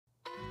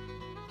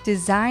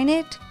Design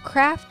it,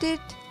 craft it,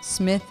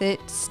 smith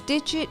it,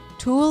 stitch it,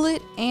 tool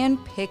it,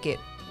 and pick it.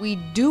 We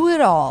do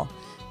it all.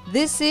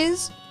 This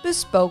is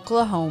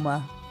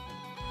Bespoke-lahoma.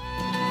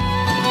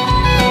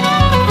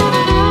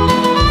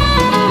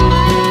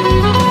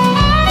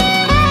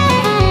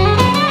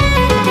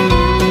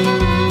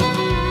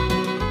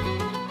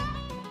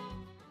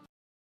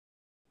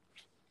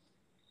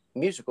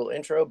 Musical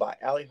intro by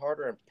Allie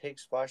Harder and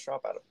Pig's Fly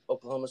Shop out of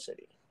Oklahoma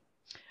City.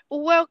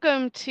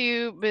 Welcome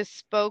to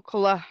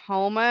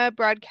Bespoke-lahoma,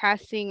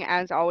 broadcasting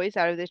as always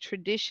out of the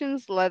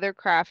Traditions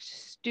Leathercraft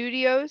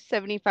Studios,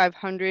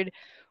 7500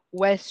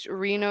 West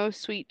Reno,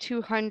 Suite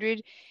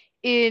 200,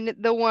 in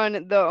the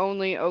one, the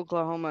only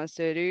Oklahoma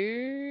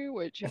City,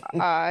 which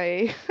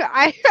I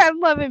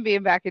am loving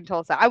being back in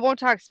Tulsa. I won't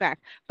talk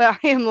smack, but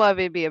I am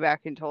loving being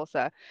back in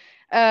Tulsa.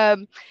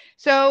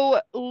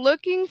 So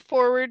looking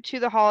forward to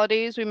the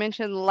holidays. We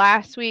mentioned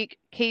last week,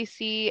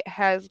 Casey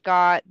has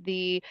got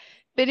the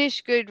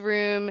Finished Good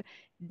Room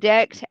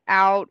decked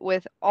out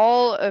with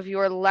all of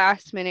your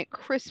last minute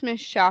Christmas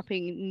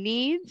shopping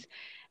needs.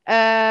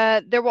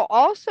 There will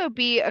also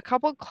be a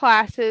couple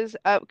classes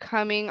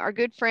upcoming. Our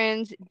good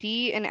friends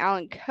Dee and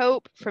Alan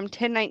Cope from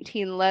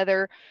 1019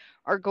 Leather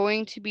are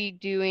going to be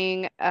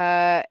doing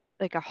like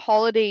a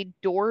holiday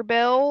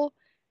doorbell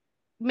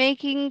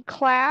making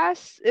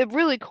class.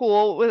 Really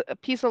cool, with a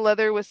piece of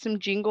leather with some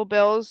jingle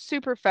bells,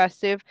 super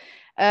festive.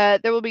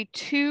 There will be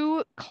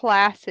 2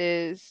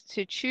 classes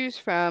to choose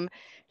from.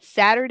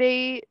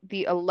 Saturday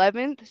the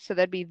 11th, so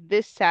that'd be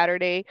this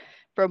Saturday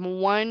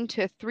from 1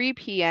 to 3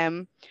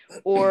 p.m.,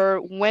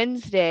 or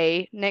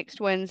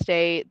next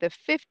Wednesday the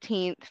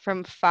 15th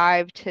from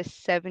 5 to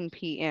 7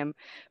 p.m.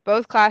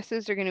 Both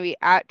classes are going to be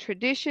at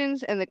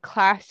Traditions, and the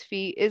class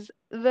fee is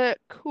the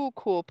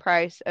cool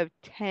price of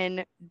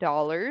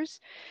 $10.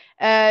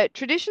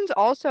 Traditions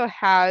also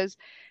has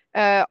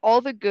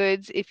all the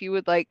goods if you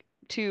would like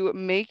to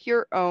make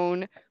your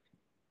own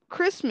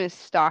Christmas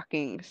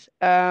stockings.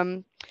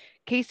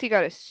 Casey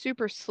got a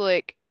super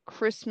slick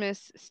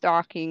Christmas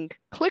stocking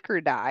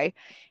clicker die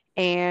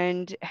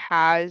and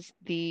has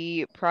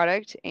the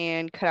product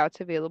and cutouts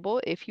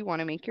available if you want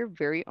to make your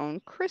very own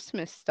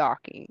Christmas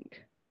stocking.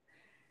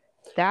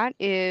 That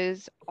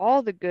is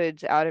all the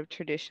goods out of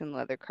Tradition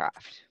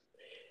Leathercraft.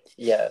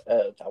 Yeah,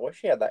 I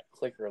wish you had that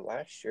clicker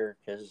last year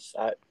because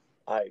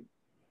I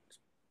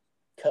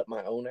cut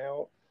my own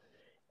out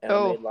and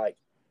I made like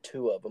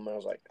 2 of them and I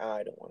was like,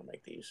 I don't want to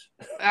make these.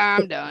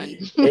 I'm done.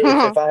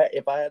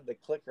 if I had the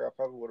clicker, I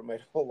probably would have made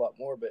a whole lot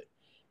more. But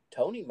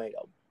Tony made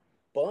a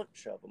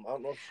bunch of them. I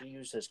don't know if she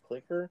used his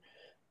clicker,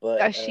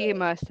 but she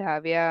must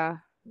have, yeah.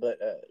 But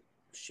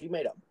she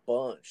made a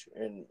bunch,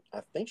 and I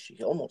think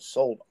she almost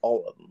sold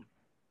all of them.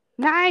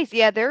 Nice.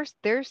 Yeah, they're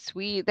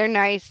sweet. They're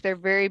nice. They're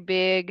very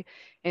big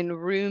and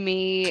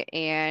roomy,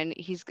 and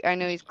I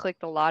know he's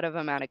clicked a lot of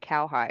them out of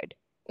cowhide.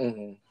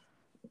 Mm-hmm.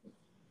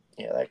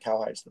 Yeah, that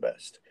cowhide's the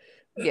best.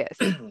 Yes.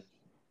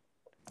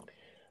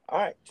 All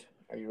right.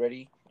 Are you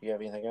ready? Do you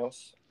have anything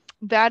else?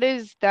 That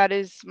is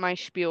my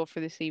spiel for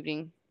this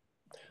evening.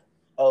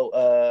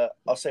 Oh,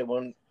 I'll say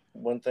one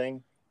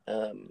thing.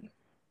 I'm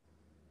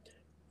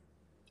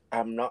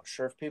not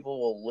sure if people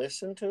will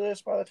listen to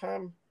this by the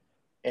time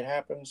it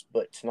happens,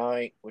 but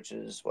tonight, which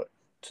is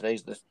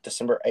today's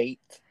December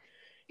 8th,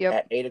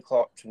 at 8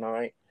 o'clock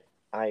tonight,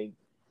 I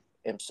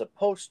am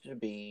supposed to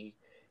be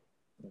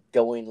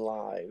going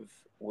live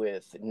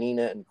with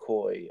Nina and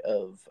Coy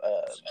of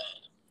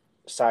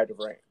Side of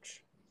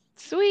Ranch.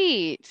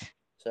 Sweet.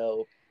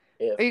 So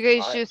if are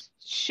you guys just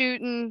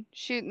shooting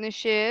the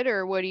shit,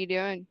 or what are you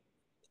doing?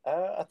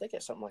 I think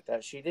it's something like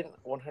that. She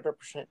didn't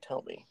 100%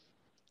 tell me.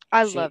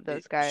 I love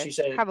those guys. She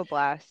said, have a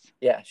blast.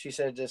 Yeah, she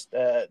said just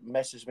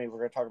message me. We're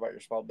going to talk about your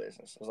small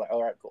business. I was like,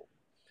 all right, cool.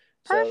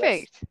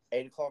 Perfect. So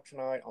that's 8 o'clock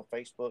tonight on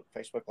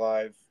Facebook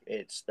Live.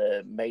 It's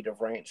the Made of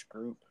Ranch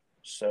group.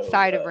 So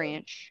Side of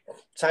Ranch.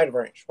 Side of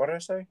Ranch. What did I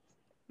say?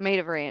 Made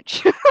of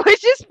Ranch,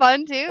 which is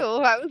fun too.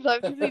 I would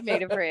love to be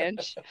Made of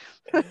Ranch.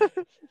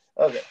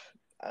 Okay.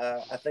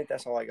 I think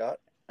that's all I got.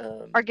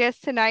 Our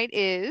guest tonight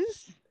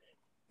is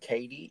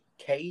Katie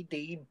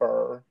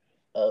Burr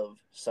of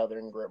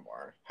Southern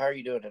Grimoire. How are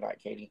you doing tonight,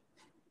 Katie?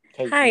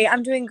 Hi,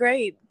 I'm doing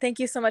great. Thank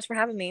you so much for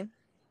having me.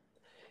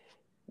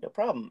 No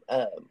problem.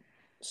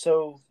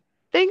 So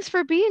thanks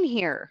for being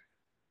here.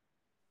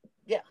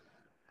 Yeah.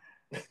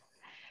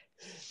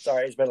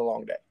 Sorry, it's been a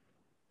long day.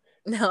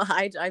 No,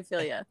 I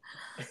feel you.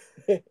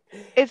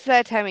 It's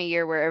that time of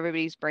year where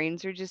everybody's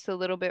brains are just a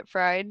little bit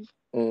fried.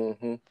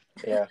 Mm-hmm.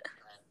 Yeah.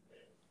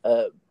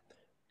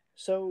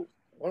 So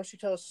why don't you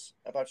tell us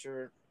about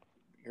your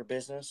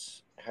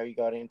business, how you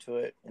got into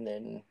it, and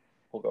then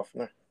we'll go from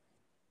there.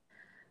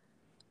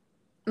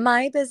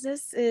 My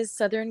business is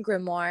Southern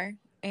Grimoire,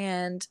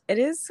 and it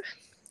is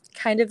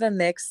kind of a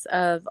mix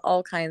of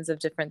all kinds of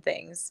different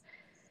things.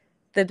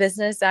 The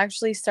business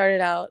actually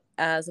started out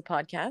as a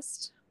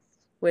podcast,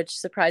 which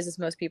surprises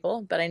most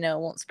people, but I know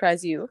it won't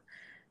surprise you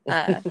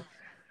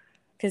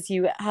because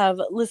you have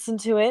listened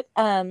to it.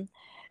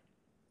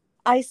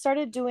 I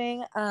started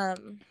doing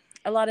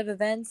a lot of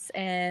events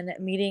and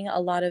meeting a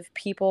lot of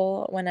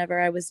people whenever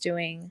I was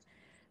doing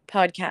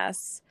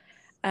podcasts.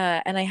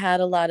 And I had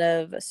a lot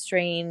of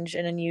strange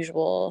and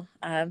unusual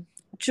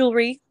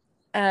jewelry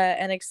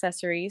and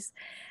accessories.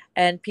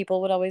 And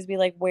people would always be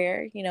like,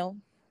 where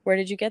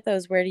did you get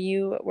those? Where do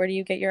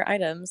you get your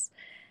items?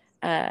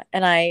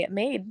 And I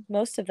made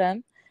most of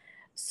them.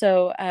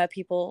 So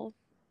people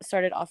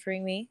started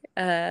offering me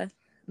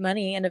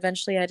money. And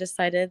eventually I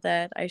decided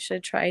that I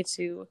should try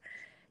to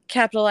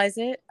capitalize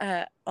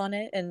on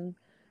it and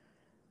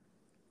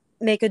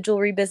make a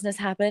jewelry business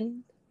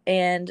happen.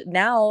 And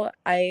now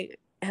I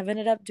have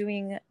ended up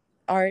doing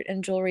art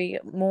and jewelry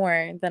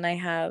more than I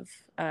have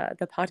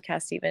the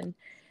podcast even.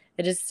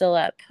 It is still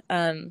up.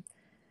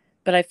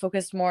 But I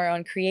focused more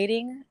on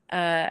creating.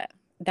 That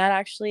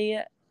actually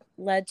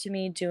led to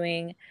me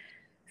doing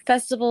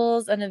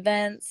festivals and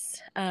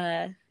events,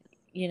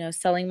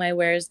 selling my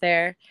wares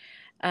there.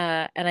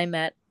 And I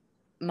met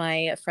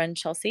my friend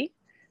Chelsea,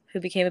 who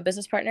became a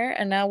business partner.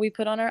 And now we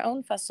put on our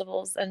own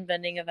festivals and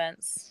vending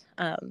events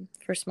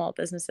for small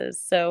businesses.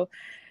 So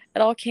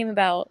it all came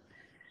about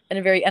in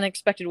a very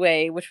unexpected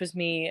way, which was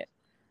me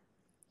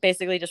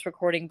basically just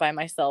recording by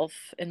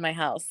myself in my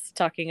house,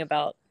 talking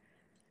about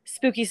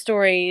spooky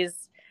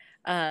stories,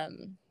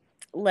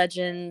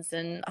 legends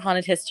and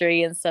haunted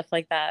history and stuff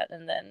like that.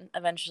 And then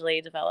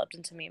eventually developed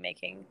into me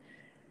making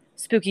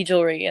spooky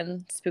jewelry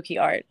and spooky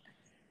art.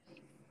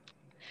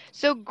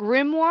 So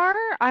grimoire,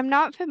 I'm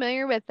not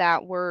familiar with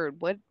that word.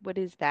 What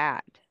is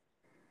that?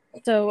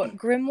 So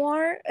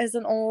grimoire is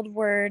an old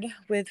word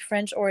with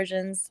French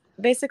origins,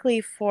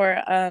 basically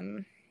for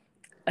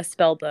a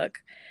spell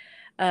book.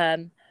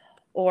 Okay.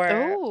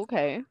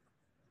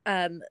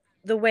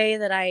 The way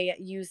that I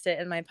used it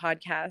in my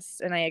podcast,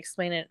 and I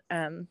explain it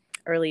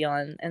early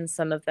on in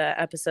some of the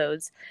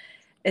episodes,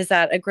 is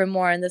that a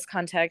grimoire in this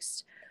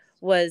context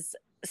was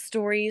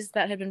stories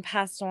that had been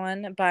passed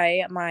on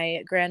by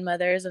my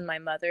grandmothers and my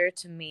mother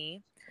to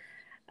me.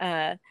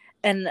 And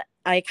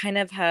I kind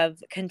of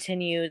have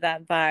continued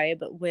that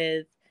vibe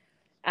with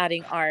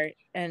adding art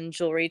and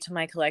jewelry to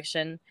my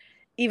collection,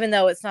 even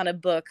though it's not a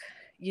book,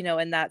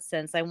 in that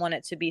sense. I want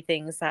it to be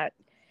things that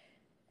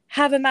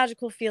have a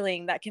magical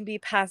feeling that can be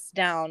passed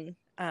down,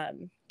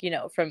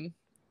 from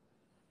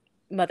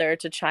mother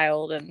to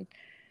child, and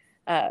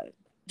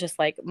just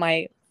like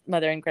my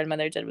mother and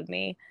grandmother did with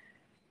me.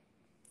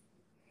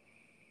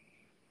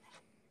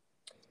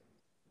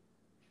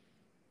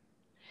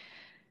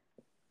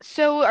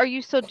 So are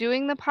you still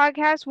doing the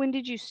podcast? When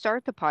did you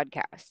start the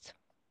podcast?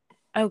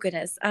 Oh,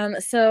 goodness.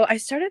 So I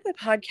started the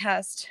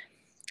podcast,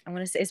 I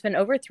want to say it's been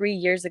over 3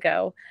 years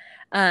ago.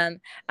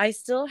 I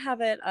still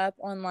have it up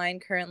online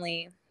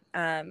currently.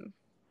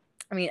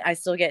 I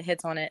still get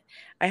hits on it.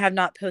 I have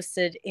not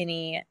posted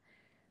any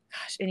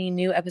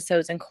new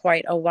episodes in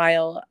quite a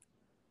while.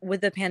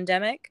 With the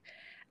pandemic,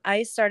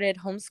 I started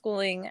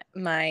homeschooling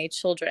my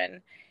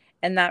children,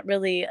 and that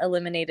really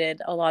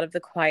eliminated a lot of the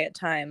quiet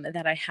time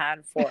that I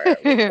had for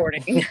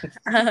recording,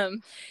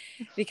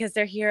 because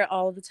they're here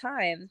all the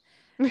time.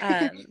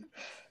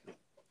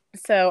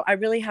 So I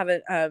really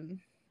haven't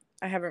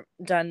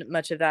done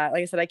much of that.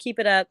 Like I said, I keep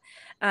it up.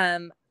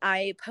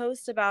 I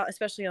post about,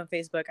 especially on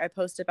Facebook, I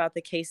post about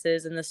the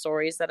cases and the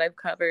stories that I've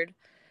covered,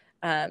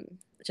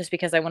 just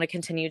because I want to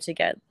continue to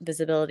get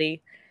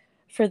visibility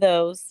for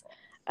those.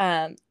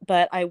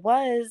 But I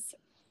was,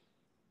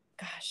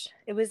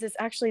 it was this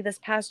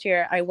past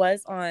year, I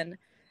was on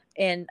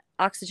an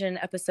Oxygen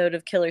episode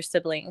of Killer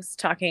Siblings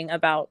talking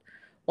about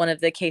one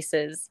of the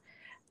cases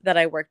that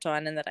I worked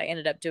on and that I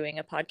ended up doing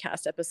a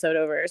podcast episode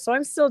over. So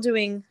I'm still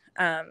doing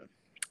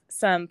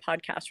some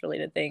podcast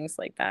related things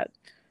like that.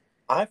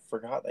 I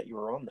forgot that you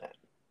were on that.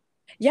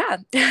 Yeah,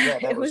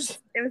 it was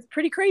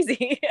pretty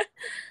crazy.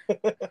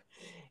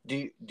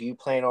 Do you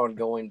plan on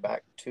going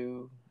back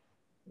to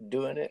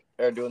doing it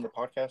or doing the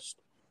podcast?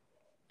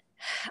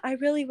 I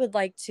really would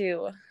like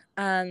to.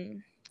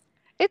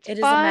 It's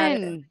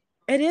fun.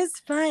 It is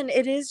fun.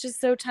 It is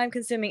just so time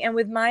consuming. And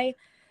with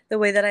the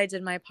way that I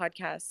did my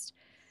podcast,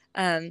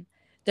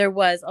 there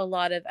was a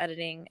lot of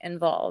editing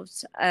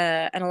involved,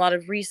 and a lot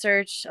of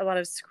research, a lot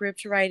of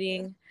script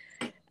writing.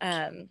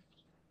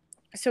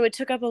 So it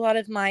took up a lot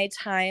of my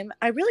time.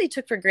 I really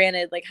took for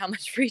granted like how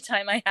much free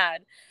time I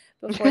had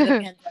before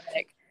the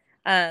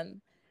pandemic.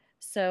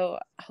 So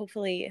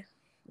hopefully,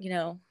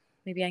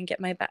 maybe I can get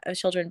my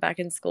children back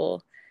in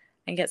school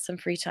and get some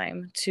free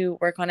time to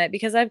work on it,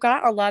 because I've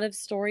got a lot of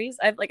stories.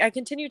 I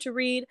continue to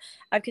read.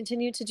 I've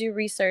continued to do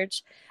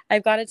research.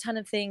 I've got a ton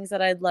of things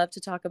that I'd love to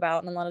talk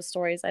about and a lot of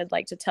stories I'd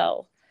like to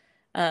tell.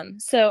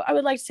 So I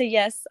would like to say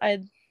yes.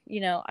 I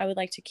would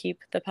like to keep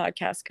the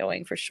podcast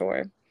going for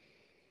sure.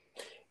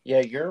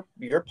 Yeah, your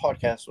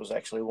podcast was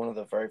actually one of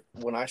the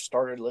when I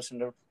started listening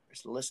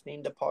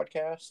to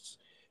podcasts,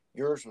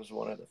 yours was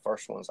one of the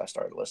first ones I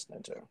started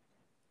listening to.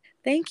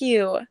 Thank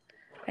you.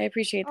 I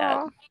appreciate that.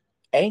 Aww.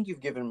 And you've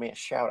given me a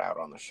shout out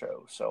on the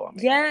show, so I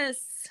mean, yes,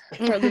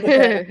 for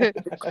the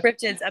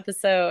cryptids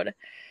episode.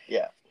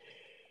 Yeah.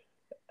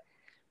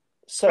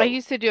 So I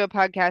used to do a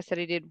podcast that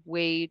I did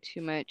way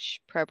too much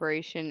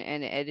preparation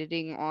and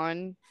editing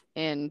on,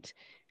 and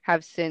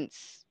have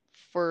since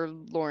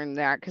forlorn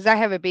that because I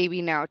have a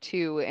baby now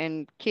too,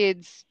 and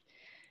kids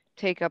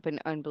take up an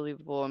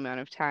unbelievable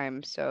amount of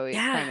time. So it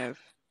Yeah. kind of,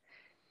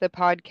 the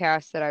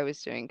podcast that I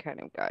was doing kind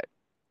of got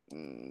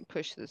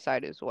pushed to the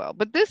side as well.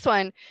 But this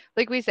one,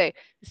 like we say,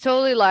 it's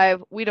totally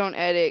live. We don't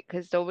edit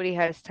because nobody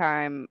has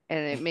time, and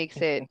it makes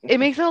it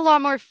a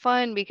lot more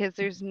fun because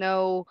there's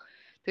no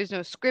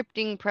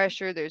scripting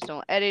pressure, there's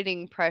no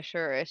editing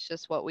pressure. It's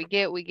just what we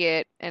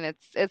get, and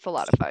it's a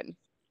lot of fun.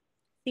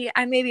 See,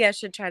 maybe I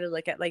should try to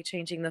look at like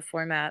changing the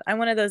format. I'm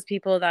one of those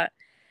people that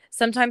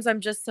sometimes I'm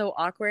just so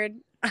awkward,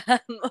 or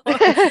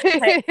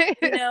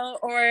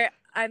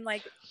I'm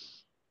like,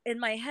 in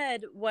my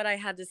head, what I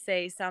had to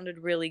say sounded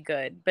really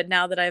good, but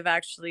now that I've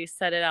actually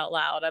said it out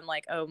loud, I'm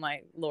like, oh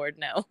my Lord,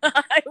 no.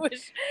 I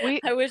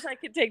wish I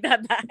could take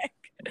that back.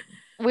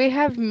 We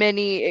have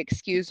many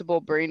excusable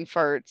brain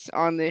farts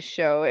on this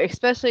show,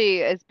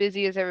 especially as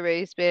busy as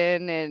everybody's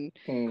been,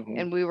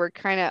 and we were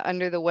kind of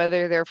under the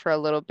weather there for a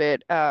little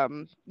bit.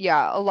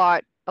 Yeah, a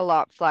lot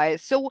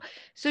flies. So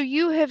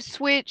you have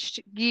switched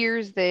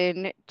gears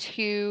then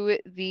to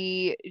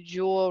the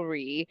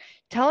jewelry.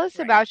 Tell us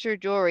about your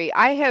jewelry.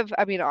 I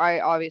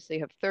obviously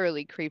have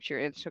thoroughly creeped your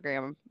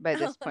Instagram by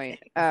this point.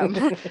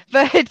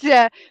 But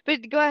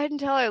go ahead and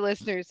tell our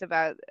listeners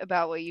about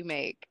what you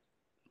make.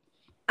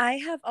 I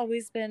have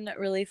always been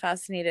really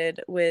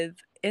fascinated with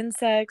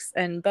insects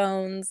and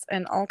bones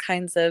and all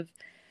kinds of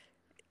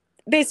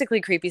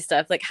basically creepy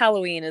stuff. Like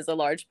Halloween is a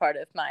large part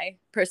of my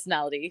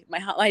personality.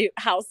 My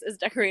house is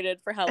decorated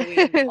for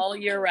Halloween all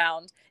year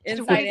round,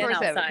 inside and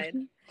outside.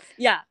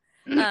 Yeah.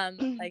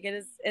 Like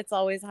it's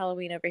always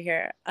Halloween over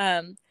here.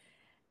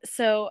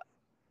 So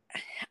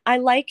I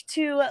like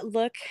to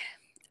look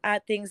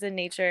at things in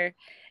nature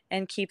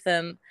and keep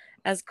them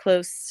as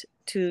close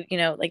to,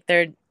 like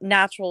their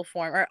natural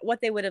form or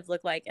what they would have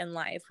looked like in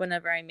life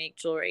whenever I make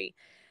jewelry.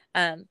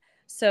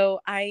 So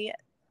I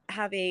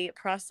have a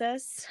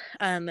process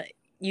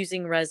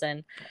using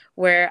resin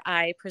where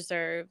I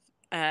preserve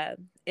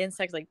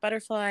insects like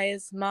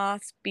butterflies,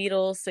 moths,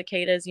 beetles,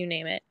 cicadas, you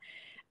name it.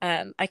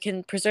 I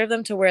can preserve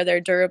them to where they're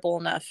durable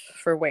enough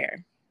for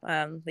wear.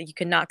 Like you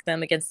can knock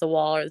them against the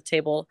wall or the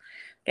table.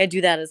 I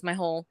do that as my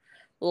whole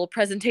little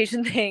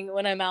presentation thing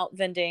when I'm out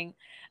vending.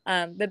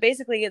 But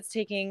basically it's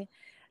taking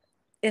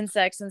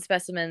insects and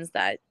specimens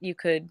that you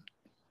could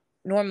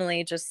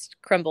normally just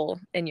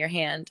crumble in your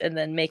hand and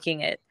then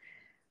making it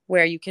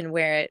where you can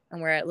wear it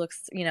and where it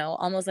looks,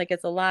 almost like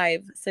it's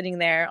alive sitting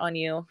there on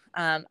you.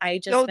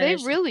 They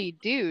really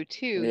do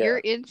too. Yeah.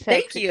 Your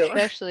insects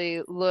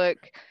especially look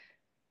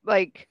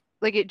like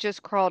it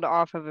just crawled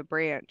off of a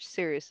branch.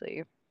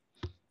 Seriously.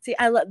 See,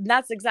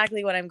 that's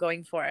exactly what I'm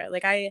going for.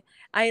 Like I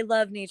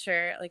love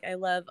nature. Like I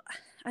love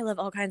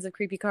all kinds of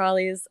creepy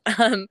crawlies.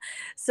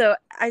 So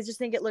I just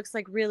think it looks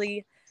like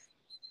really,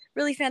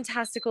 really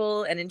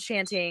fantastical and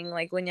enchanting.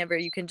 Like whenever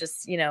you can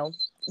just,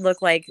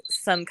 look like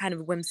some kind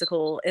of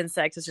whimsical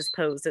insect has just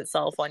posed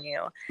itself on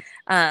you.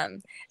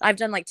 I've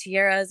done like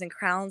tiaras and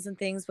crowns and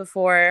things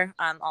before.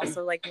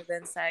 Also like with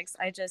insects.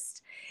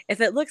 If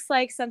it looks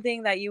like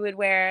something that you would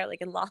wear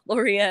like in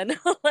Lothlorien,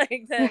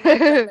 like then I've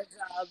done the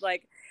job.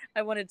 Like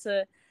I wanted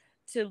to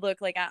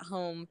look like at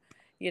home,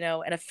 in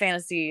a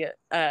fantasy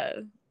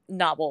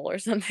novel or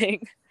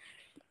something.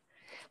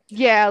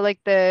 Yeah,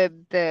 like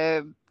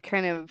the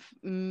kind of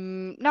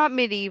not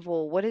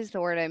medieval. What is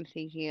the word I'm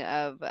thinking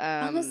of?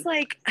 Almost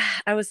like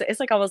it's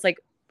like almost like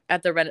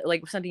at the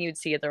like something you'd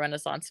see at the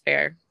Renaissance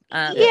fair.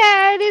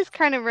 Yeah, it is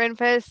kind of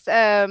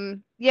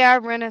Renfest. Yeah,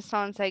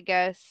 Renaissance, I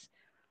guess.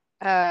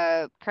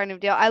 Kind of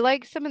deal. I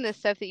like some of the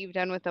stuff that you've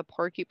done with the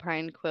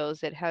porcupine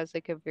quills. It has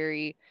like a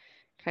very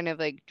kind of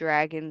like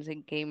dragons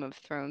and Game of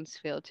Thrones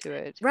feel to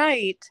it.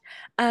 Right.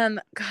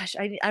 Gosh,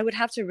 I would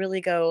have to really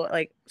go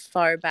like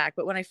far back,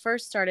 but when I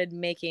first started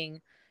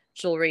making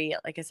jewelry,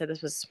 like I said,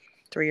 this was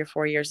 3 or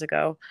 4 years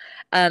ago.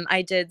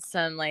 I did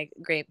some like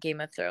great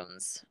Game of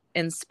Thrones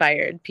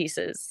inspired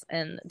pieces,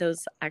 and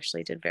those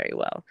actually did very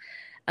well.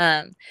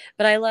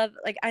 But I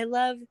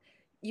love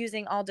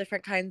using all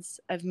different kinds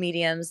of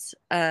mediums.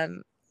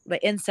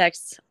 But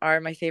insects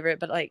are my favorite,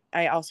 but like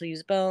I also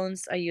use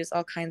bones. I use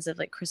all kinds of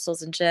like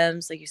crystals and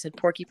gems, like you said,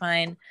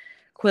 porcupine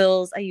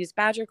quills. I use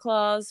badger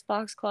claws,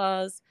 fox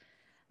claws.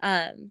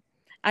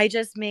 I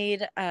just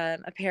made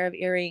a pair of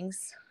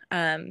earrings,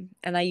 and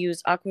I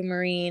use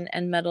aquamarine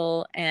and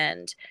metal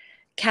and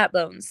cat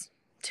bones,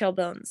 tail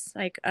bones,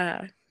 like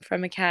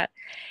from a cat.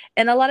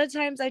 And a lot of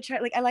times I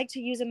like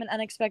to use them in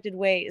unexpected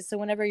ways. So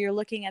whenever you're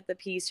looking at the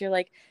piece, you're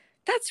like,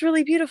 that's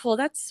really beautiful.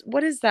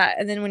 What is that?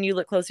 And then when you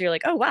look closer, you're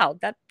like, oh, wow,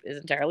 that is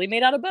entirely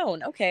made out of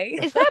bone. Okay.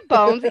 Is that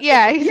bones?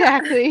 Yeah,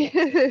 exactly.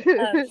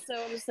 So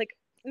it's like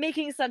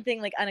making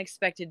something like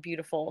unexpected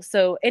beautiful.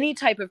 So any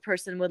type of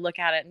person would look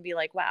at it and be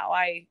like, wow,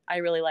 I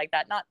really like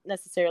that. Not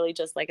necessarily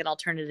just like an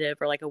alternative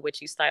or like a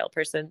witchy style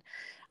person.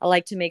 I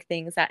like to make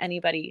things that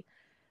anybody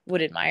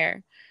would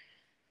admire.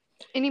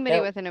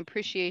 Anybody with an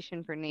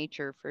appreciation for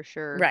nature, for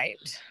sure. Right.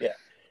 Yeah.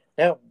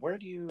 Now, where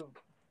do you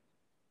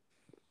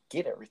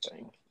get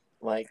everything?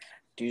 Like,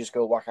 do you just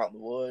go walk out in the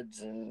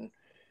woods and,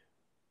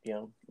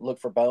 look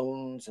for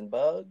bones and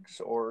bugs,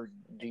 or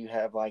do you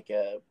have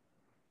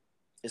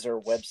is there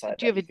a website?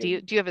 Do you have a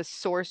deal? Do you have a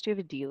source? Do you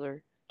have a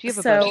dealer? Do you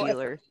have a bug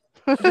dealer?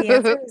 The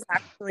answer is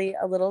actually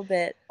a little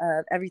bit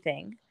of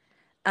everything.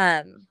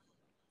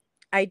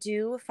 I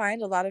do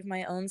find a lot of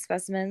my own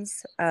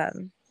specimens,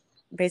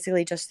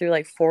 basically just through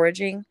like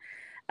foraging.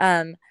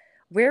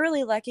 We're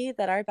really lucky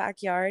that our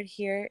backyard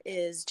here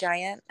is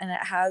giant and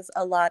it has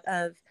a lot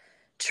of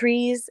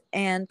trees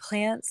and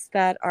plants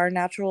that are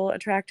natural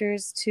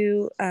attractors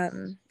to,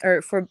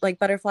 or for like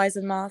butterflies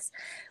and moths.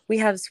 We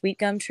have sweet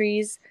gum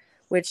trees,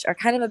 which are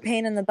kind of a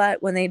pain in the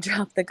butt when they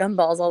drop the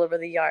gumballs all over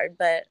the yard.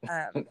 But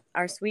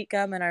our sweet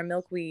gum and our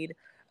milkweed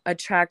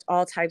attract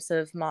all types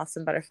of moths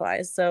and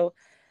butterflies. So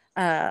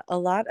a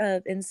lot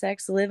of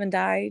insects live and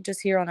die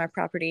just here on our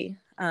property.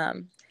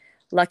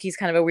 Lucky is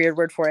kind of a weird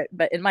word for it,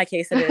 but in my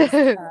case,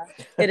 it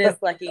is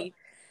lucky.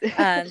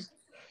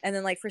 And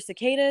then like for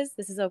cicadas,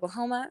 this is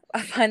Oklahoma.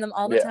 I find them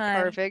all the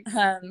time. Perfect.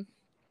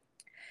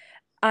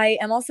 I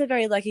am also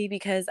very lucky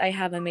because I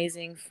have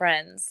amazing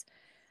friends.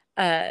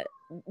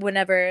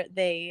 Whenever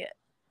they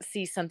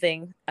see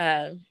something,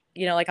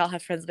 like I'll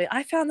have friends be,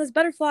 I found this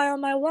butterfly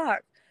on my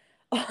walk.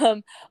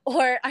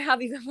 Or I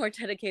have even more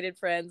dedicated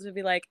friends who'd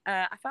be like,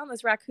 I found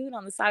this raccoon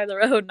on the side of the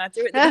road and I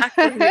threw it in the back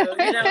for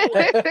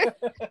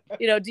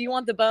you. Do you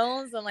want the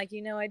bones? I'm like,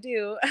 I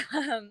do.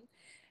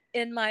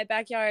 In my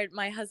backyard,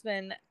 my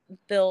husband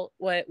built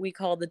what we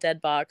call the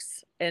dead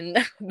box. And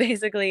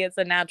basically it's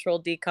a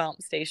natural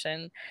decomp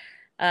station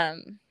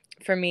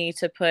for me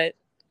to put,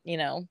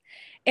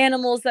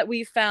 animals that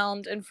we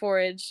found and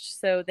foraged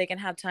so they can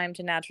have time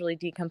to naturally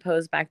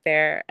decompose back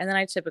there. And then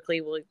I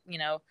typically will,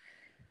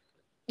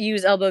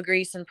 use elbow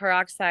grease and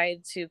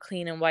peroxide to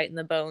clean and whiten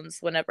the bones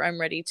whenever I'm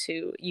ready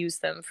to use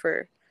them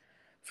for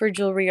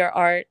jewelry or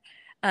art.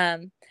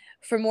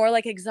 For more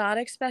like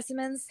exotic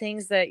specimens,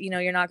 things that,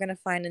 you're not going to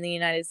find in the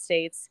United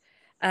States,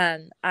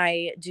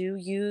 I do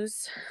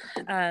use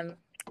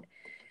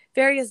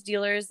various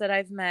dealers that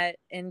I've met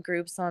in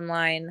groups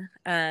online.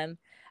 I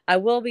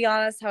will be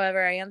honest,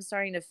 however, I am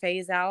starting to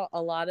phase out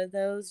a lot of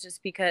those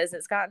just because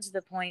it's gotten to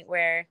the point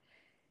where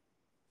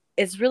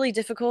it's really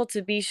difficult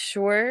to be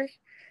sure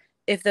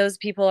if those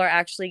people are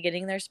actually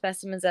getting their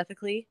specimens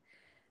ethically.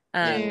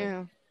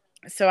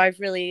 So I've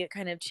really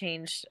kind of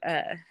changed,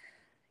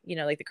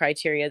 like the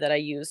criteria that I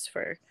use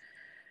for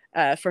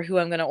who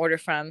I'm going to order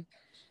from.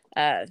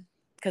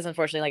 Because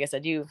unfortunately, like I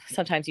said,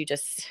 sometimes you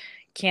just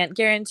can't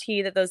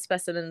guarantee that those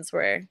specimens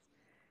were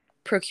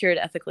procured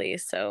ethically.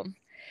 So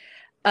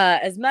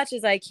as much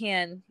as I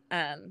can,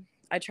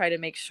 I try to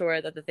make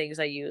sure that the things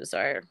I use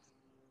are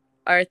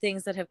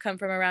things that have come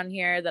from around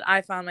here that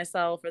I found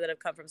myself or that have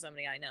come from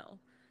somebody I know.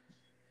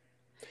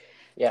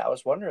 Yeah, I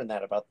was wondering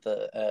that about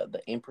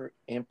the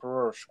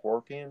Emperor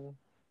Scorpion.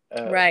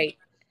 Right.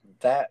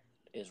 That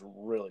is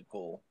really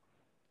cool.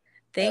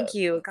 Thank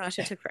you. Gosh,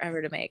 it took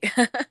forever to make.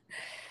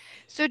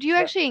 So do you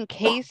actually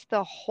encase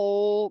the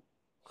whole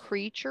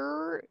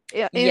creature?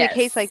 In a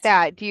case like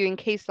that, do you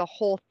encase the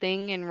whole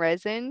thing in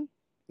resin?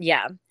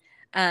 Yeah.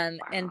 Wow.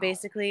 And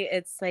basically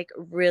it's like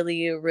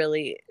really,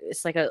 really,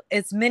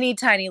 it's many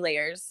tiny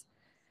layers.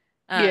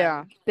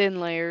 Thin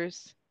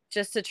layers.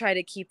 Just to try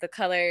to keep the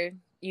color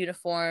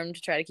uniform,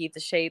 to try to keep the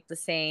shape the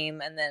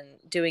same, and then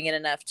doing it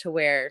enough to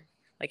where,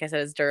 like I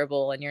said, it's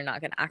durable and you're not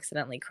going to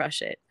accidentally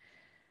crush it.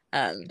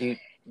 Do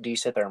you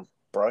sit there and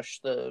brush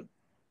the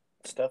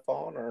stuff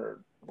on,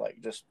 or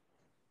like just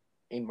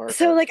immerse?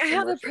 So like I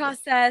have a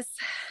process,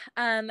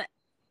 and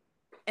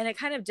it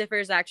kind of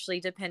differs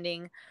actually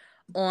depending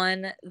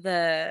on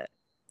the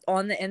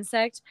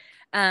insect,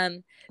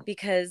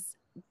 because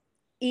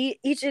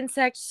each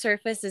insect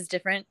surface is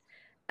different.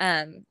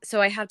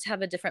 So I have to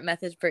have a different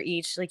method for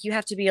each. Like you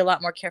have to be a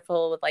lot more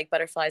careful with like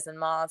butterflies and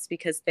moths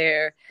because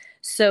they're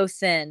so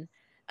thin.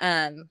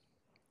 And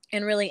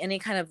really any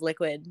kind of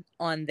liquid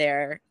on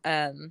their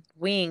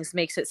wings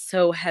makes it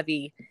so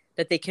heavy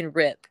that they can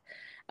rip.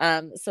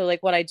 So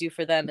like what I do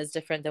for them is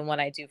different than what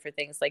I do for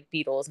things like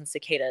beetles and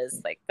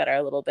cicadas, like that are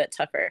a little bit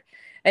tougher.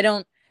 I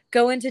don't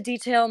go into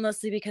detail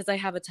mostly because I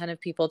have a ton of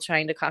people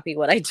trying to copy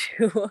what I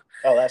do.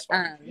 Oh, that's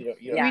fine.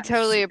 We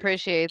totally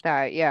appreciate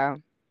that. Yeah.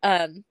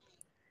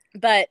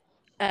 But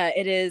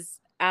it is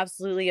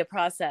absolutely a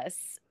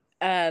process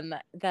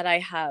that I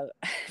have.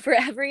 For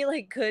every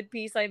like good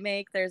piece I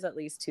make, there's at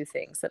least 2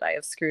 things that I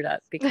have screwed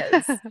up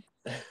because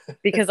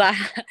I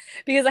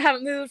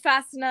haven't moved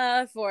fast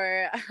enough,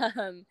 or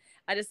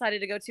I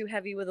decided to go too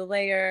heavy with a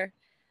layer.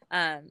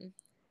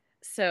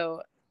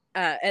 So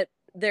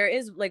there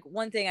is like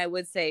one thing I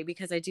would say,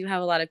 because I do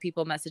have a lot of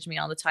people message me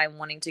all the time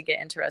wanting to get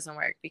into resin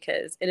work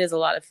because it is a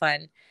lot of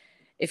fun.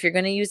 If you're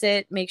going to use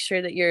it, make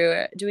sure that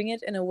you're doing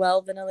it in a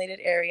well-ventilated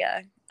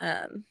area,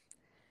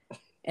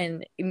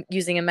 and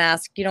using a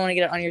mask. You don't want to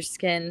get it on your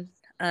skin.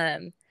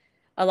 A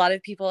lot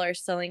of people are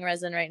selling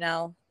resin right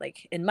now,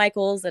 like in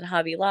Michael's and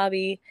Hobby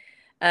Lobby.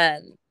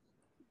 And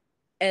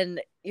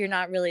you're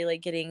not really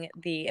like getting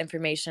the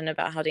information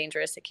about how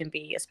dangerous it can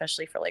be,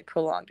 especially for like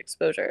prolonged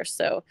exposure.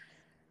 So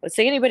would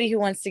say anybody who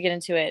wants to get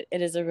into it,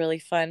 it is a really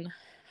fun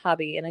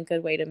hobby and a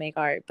good way to make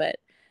art, but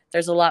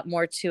there's a lot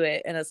more to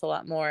it, and it's a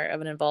lot more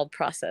of an involved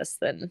process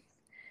than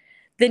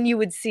you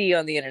would see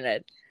on the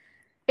internet.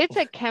 It's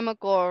a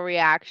chemical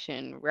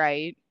reaction,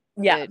 right?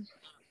 Yeah.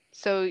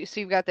 So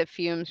you've got the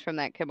fumes from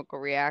that chemical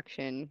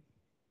reaction.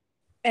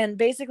 And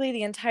basically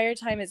the entire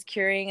time it's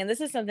curing, and this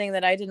is something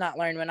that I did not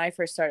learn when I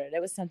first started.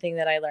 It was something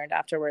that I learned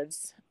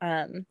afterwards.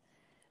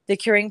 The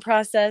curing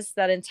process,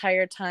 that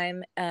entire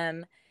time,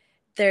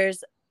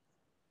 there's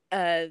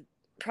a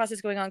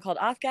process going on called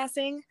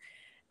off-gassing,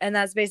 and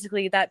that's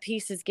basically that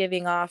piece is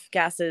giving off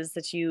gases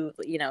that you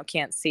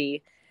can't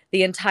see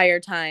the entire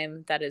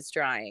time that it's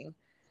drying.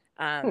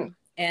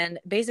 And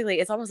basically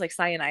it's almost like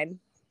cyanide.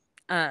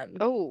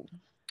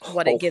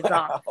 What it gives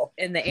off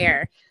in the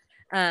air.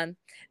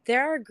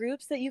 There are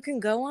groups that you can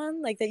go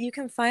on, like that you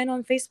can find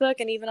on Facebook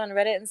and even on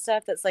Reddit and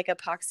stuff, that's like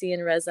epoxy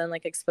and resin,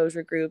 like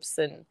exposure groups,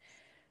 and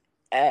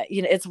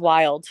it's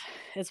wild.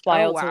 It's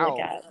wild to look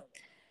at.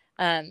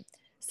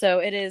 So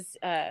it is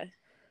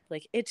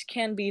like it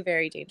can be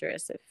very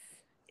dangerous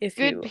if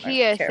good you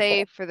PSA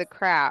careful. For the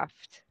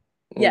craft.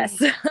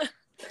 Yes.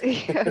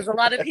 Because a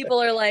lot of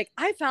people are like,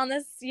 I found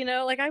this,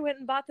 like I went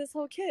and bought this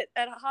whole kit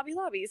at Hobby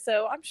Lobby,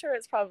 so I'm sure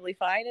it's probably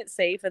fine, it's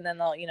safe, and then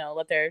they'll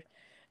let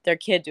their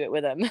kid do it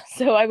with them.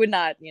 So I would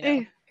not,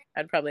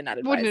 I'd probably not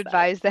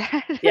advise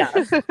that. Yeah.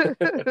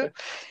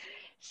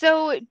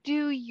 So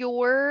do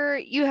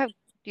you have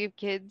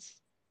kids?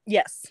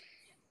 Yes.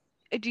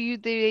 Do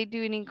they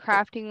do any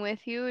crafting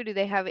with you? Do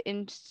they have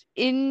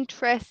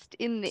interest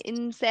in the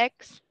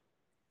insects?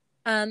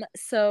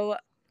 So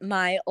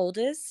my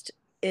oldest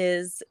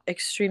is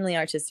extremely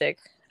artistic.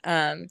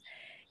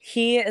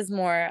 He is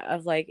more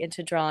of like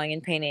into drawing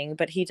and painting,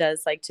 but he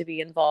does like to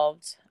be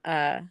involved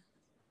in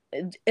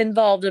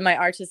my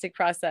artistic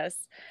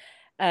process.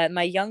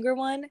 My younger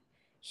one,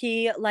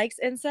 he likes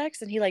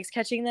insects and he likes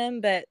catching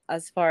them, but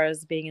as far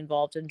as being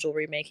involved in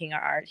jewelry making or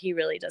art, he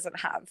really doesn't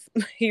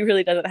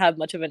have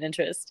much of an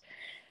interest.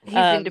 He's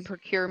into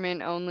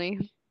procurement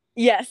only.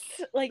 Yes,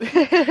 like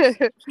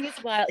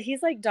he's wild.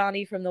 He's like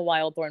Donnie from the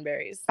Wild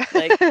Thornberrys.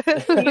 Like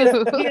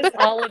he is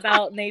all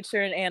about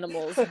nature and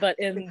animals, but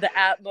in the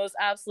most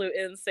absolute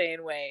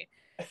insane way.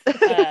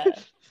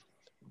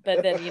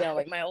 But then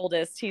like my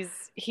oldest,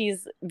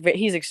 he's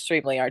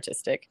extremely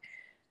artistic,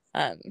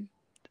 in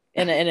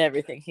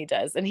everything he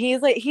does, and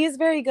he's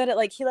very good at,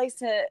 like, he likes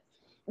to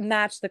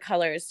match the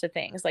colors to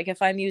things. Like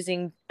if I'm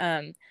using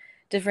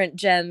different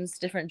gems,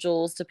 different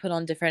jewels to put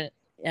on different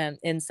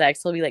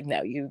insects, he'll be like,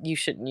 no, you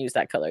shouldn't use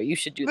that color, you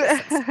should do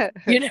this.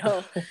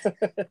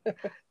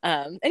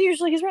 And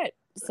usually he's right.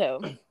 So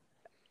oh,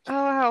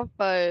 how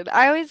fun.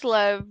 I always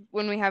love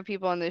when we have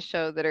people on this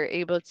show that are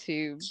able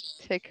to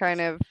kind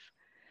of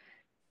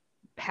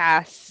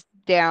pass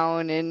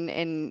down and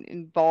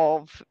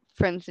involve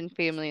friends and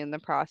family in the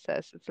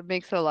process. It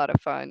makes it a lot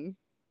of fun.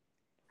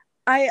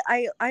 I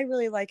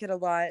really like it a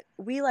lot.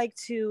 We like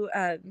to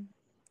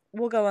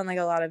we'll go on like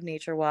a lot of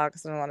nature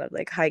walks and a lot of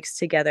like hikes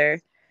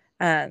together,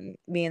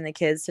 me and the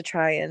kids, to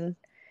try and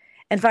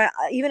find,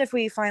 even if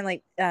we find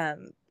like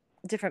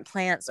different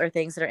plants or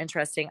things that are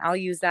interesting, I'll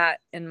use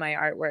that in my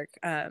artwork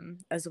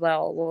as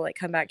well. We'll like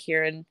come back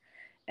here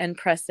and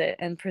press it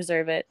and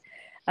preserve it.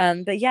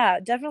 But yeah,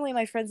 definitely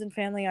my friends and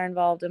family are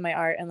involved in my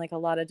art in like a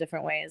lot of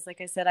different ways.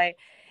 Like I said,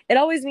 it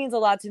always means a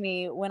lot to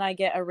me when I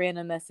get a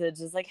random message.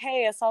 It's like,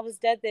 hey, I saw this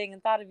dead thing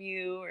and thought of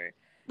you, or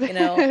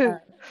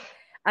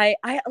I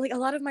like a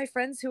lot of my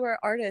friends who are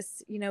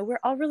artists, we're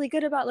all really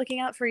good about looking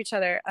out for each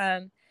other.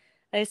 Like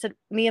I said,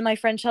 me and my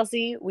friend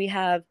Chelsea, we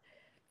have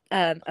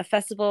a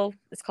festival.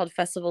 It's called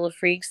Festival of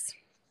Freaks.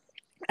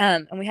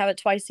 And we have it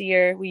twice a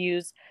year. We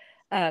use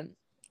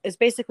it's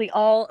basically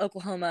all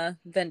Oklahoma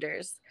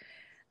vendors.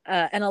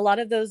 And a lot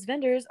of those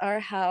vendors are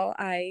how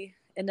I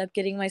end up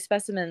getting my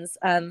specimens.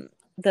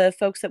 The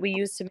folks that we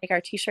use to make our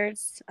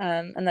t-shirts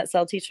and that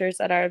sell t-shirts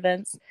at our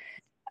events,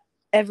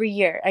 every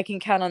year I can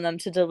count on them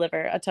to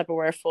deliver a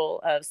Tupperware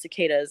full of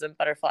cicadas and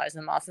butterflies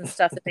and moths and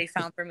stuff that they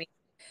found for me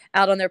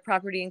out on their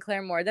property in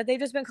Claremore that they've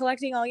just been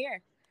collecting all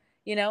year,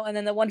 and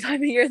then the one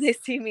time a year they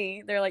see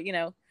me, they're like,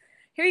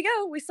 here you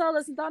go, we saw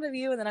this and thought of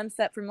you, and then I'm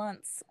set for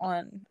months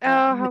on.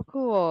 Oh, how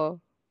cool.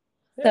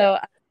 So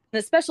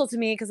it's special to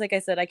me because, like I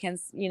said, I can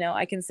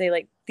say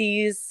like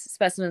these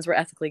specimens were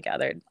ethically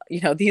gathered.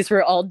 These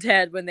were all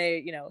dead when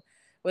they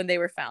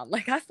were found.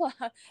 Like I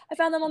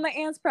found them on my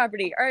aunt's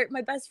property, or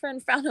my best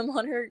friend found them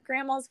on her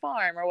grandma's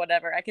farm, or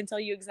whatever. I can tell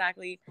you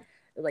exactly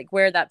like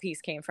where that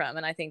piece came from,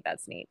 and I think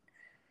that's neat.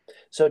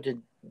 So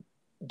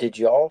did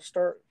y'all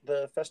start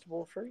the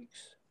Festival of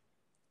Freaks?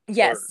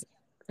 Yes,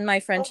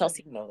 my friend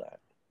Chelsea. I didn't know that.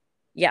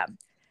 Yeah.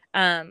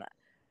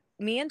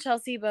 Me and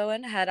Chelsea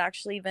Bowen had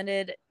actually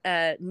vended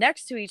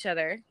next to each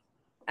other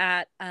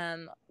at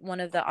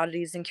one of the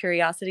Oddities and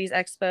Curiosities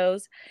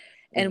expos,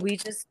 and we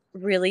just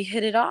really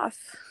hit it off.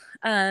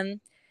 And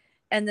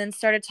then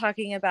started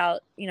talking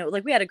about,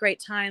 like we had a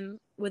great time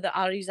with the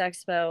Oddities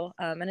Expo,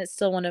 and it's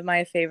still one of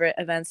my favorite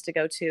events to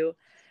go to.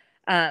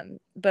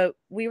 But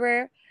we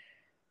were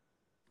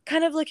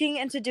kind of looking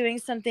into doing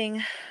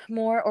something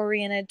more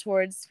oriented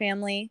towards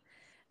family,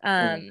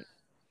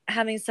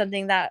 having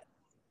something that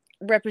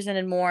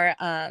represented more.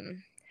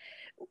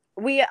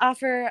 We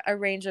offer a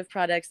range of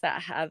products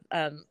that have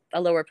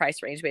a lower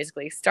price range,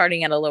 basically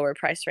starting at a lower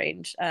price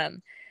range.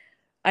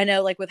 I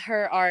know, like with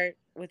her art,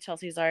 with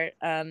Chelsea's art,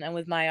 and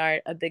with my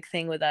art, a big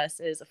thing with us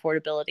is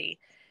affordability,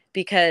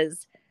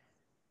 because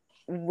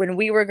when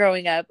we were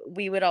growing up,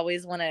 we would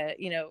always want to,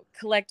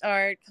 collect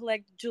art,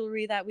 collect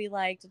jewelry that we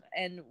liked,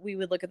 and we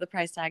would look at the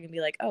price tag and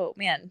be like, "Oh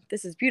man,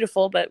 this is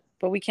beautiful, but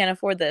we can't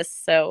afford this."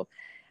 So,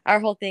 our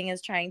whole thing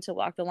is trying to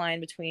walk the line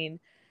between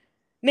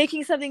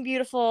making something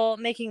beautiful,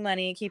 making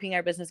money, keeping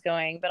our business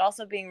going, but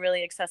also being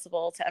really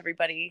accessible to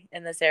everybody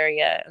in this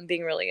area and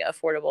being really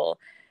affordable.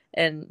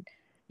 And,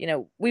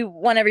 we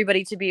want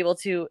everybody to be able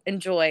to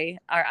enjoy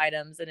our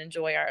items and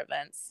enjoy our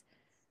events.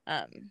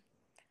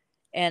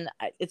 And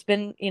it's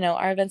been,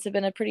 our events have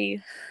been a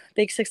pretty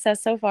big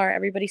success so far.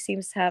 Everybody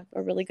seems to have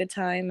a really good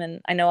time. And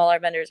I know all our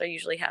vendors are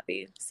usually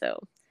happy. So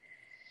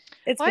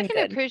well, I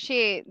can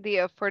appreciate the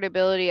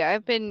affordability. I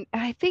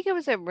think it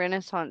was a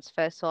Renaissance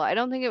Festival. I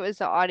don't think it was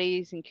the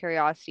Oddities and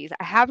Curiosities.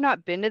 I have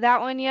not been to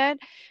that one yet,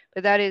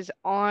 but that is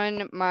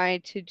on my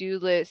to-do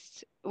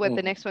list. What,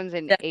 the next one's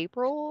in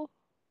April?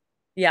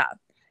 Yeah.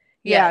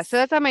 Yeah, yes. So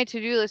that's on my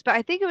to-do list. But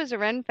I think it was a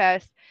Ren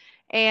Fest,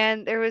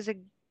 and there was a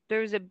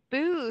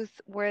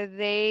booth where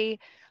they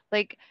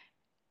like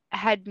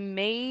had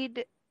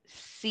made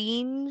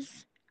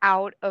scenes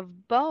out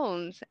of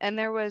bones, and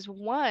there was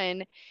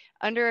one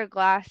under a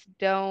glass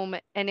dome,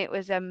 and it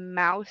was a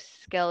mouse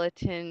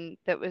skeleton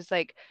that was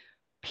like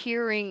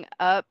peering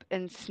up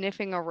and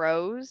sniffing a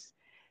rose.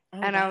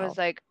 And wow. I was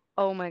like,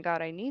 oh my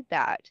God, I need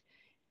that.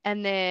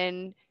 And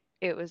then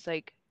it was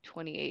like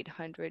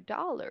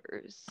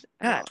 $2,800.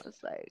 And I was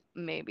like,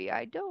 maybe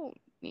I don't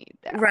need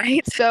that.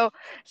 Right. So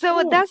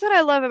that's what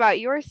I love about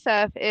your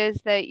stuff, is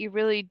that you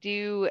really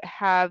do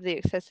have the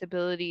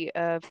accessibility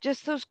of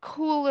just those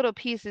cool little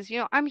pieces.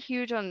 I'm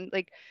huge on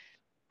like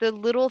the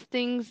little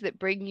things that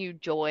bring you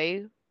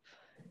joy.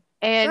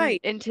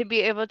 And to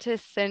be able to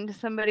send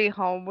somebody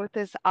home with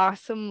this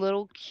awesome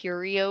little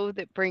curio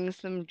that brings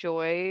them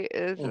joy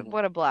is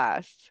what a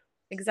blast.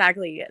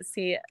 Exactly.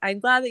 See, I'm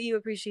glad that you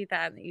appreciate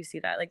that and that you see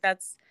that. Like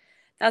that's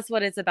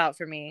what it's about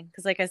for me.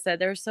 Because like I said,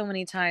 there were so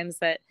many times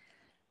that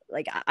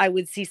like I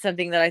would see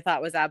something that I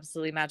thought was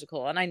absolutely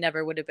magical, and I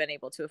never would have been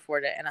able to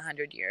afford it in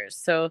 100 years.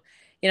 So,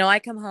 I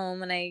come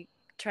home and I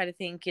try to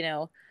think,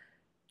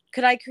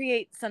 could I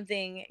create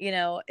something,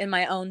 in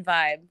my own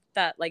vibe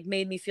that like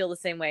made me feel the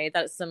same way,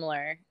 that's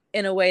similar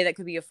in a way that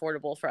could be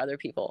affordable for other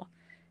people,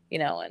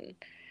 and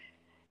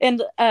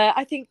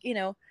I think,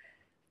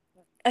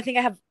 I think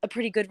I have a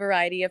pretty good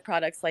variety of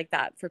products like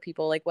that for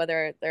people, like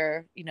whether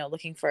they're,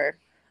 looking for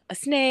a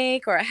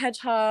snake or a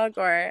hedgehog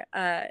or,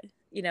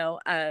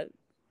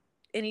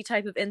 any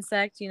type of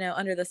insect,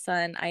 under the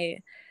sun. I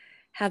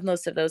have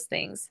most of those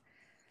things.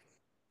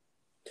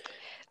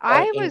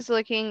 I was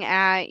looking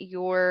at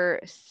your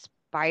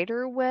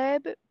spider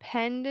web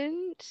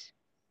pendant,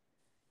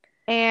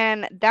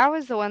 and that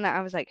was the one that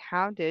I was like,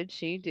 how did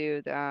she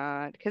do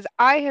that? Because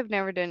I have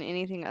never done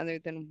anything other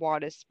than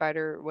wad a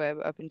spider web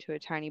up into a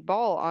tiny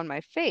ball on my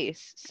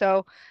face.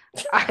 So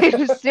I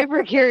was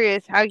super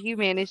curious how you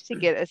managed to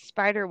get a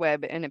spider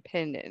web in a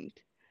pendant.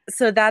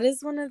 So that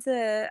is one of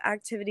the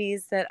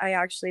activities that I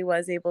actually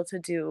was able to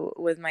do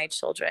with my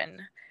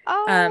children.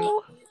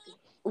 Oh.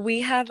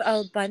 We have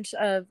a bunch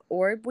of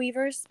orb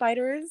weaver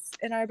spiders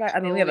in our back. I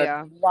mean, we have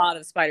a lot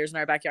of spiders in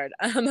our backyard,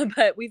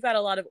 but we've got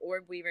a lot of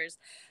orb weavers.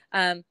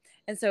 And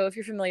so if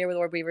you're familiar with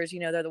orb weavers,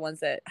 they're the ones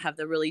that have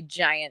the really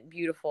giant,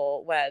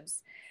 beautiful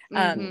webs.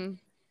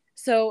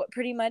 So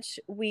pretty much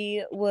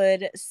we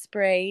would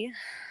spray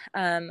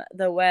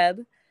the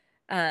web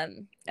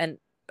and an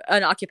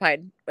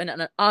unoccupied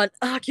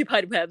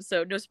web,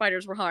 so no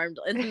spiders were harmed,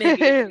 and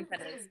maybe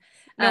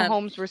no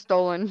homes were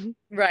stolen.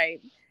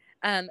 Right.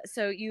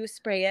 So you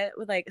spray it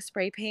with like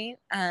spray paint,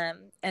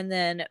 and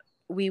then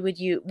we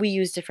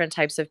use different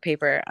types of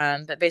paper,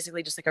 but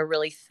basically just like a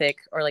really thick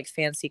or like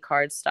fancy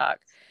cardstock,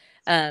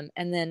 and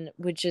then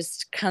would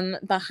just come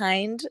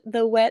behind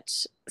the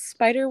wet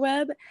spider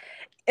web.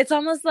 It's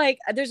almost like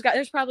there's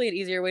probably an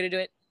easier way to do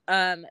it,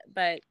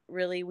 but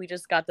really we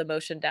just got the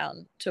motion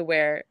down to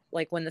where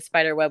like when the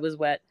spider web was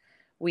wet,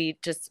 we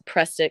just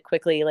pressed it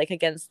quickly like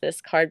against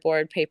this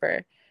cardboard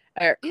paper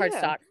or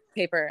cardstock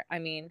paper. I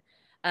mean.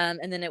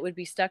 And then it would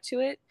be stuck to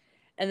it.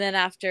 And then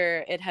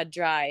after it had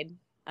dried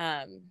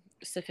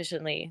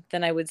sufficiently,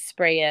 then I would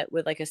spray it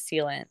with like a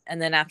sealant. And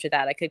then after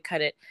that, I could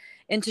cut it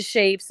into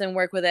shapes and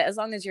work with it, as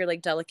long as you're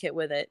like delicate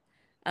with it,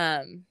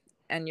 and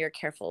you're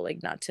careful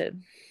like not to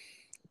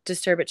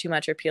disturb it too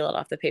much or peel it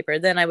off the paper.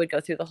 Then I would go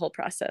through the whole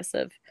process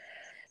of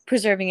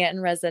preserving it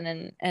in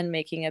resin and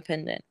making a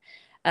pendant.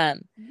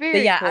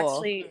 Very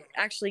cool.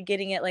 Actually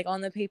getting it like on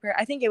the paper,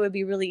 I think it would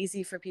be really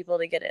easy for people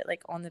to get it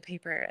like on the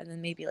paper and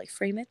then maybe like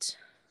frame it,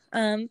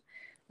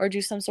 or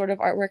do some sort of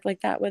artwork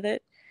like that with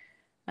it.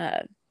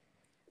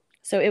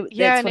 So it's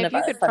and if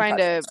you could find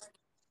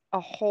a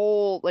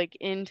whole like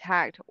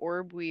intact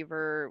orb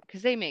weaver,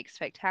 because they make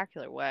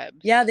spectacular webs.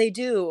 Yeah, they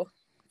do.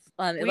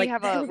 We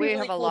have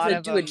a lot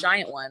of do a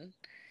giant one.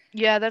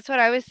 Yeah, that's what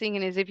I was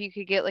thinking, is if you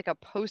could get like a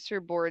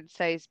poster board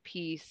size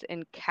piece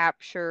and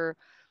capture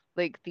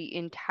like the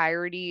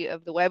entirety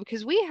of the web,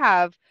 because we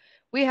have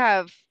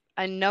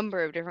a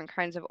number of different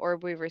kinds of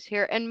orb weavers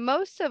here, and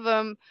most of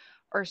them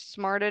are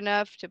smart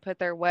enough to put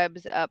their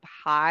webs up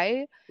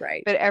high.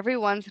 Right. But every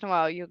once in a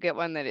while you'll get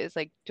one that is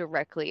like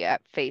directly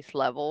at face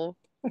level.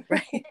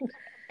 Right.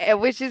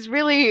 Which is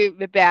really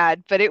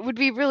bad, but it would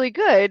be really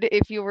good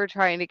if you were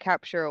trying to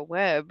capture a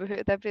web.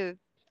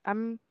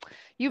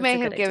 You may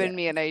have given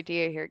me an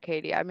idea here,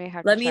 Katie. I may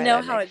have Let to me try know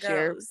that how next it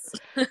year. goes.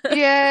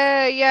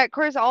 Yeah. Of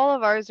course, all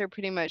of ours are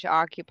pretty much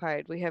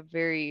occupied. We have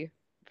very,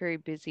 very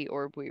busy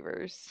orb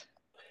weavers.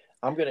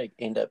 I'm gonna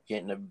end up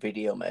getting a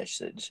video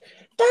message.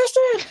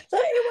 Dustin,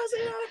 it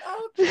wasn't on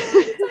auction.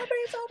 It's on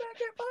me, so I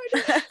can't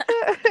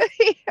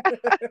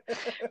find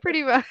it.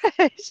 Pretty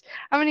much.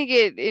 I'm gonna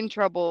get in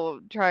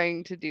trouble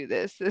trying to do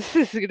this. This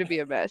is gonna be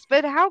a mess.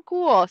 But how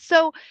cool!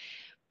 So,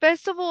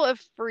 Festival of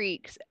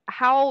Freaks.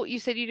 How you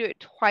said you do it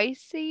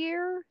twice a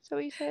year? Is that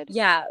what you said?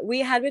 Yeah,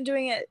 we had been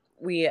doing it.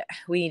 We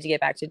need to get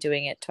back to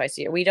doing it twice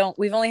a year.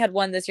 We've only had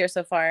one this year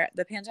so far.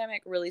 The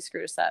pandemic really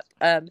screwed us up.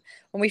 When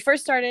we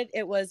first started,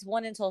 it was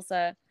one in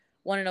Tulsa,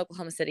 one in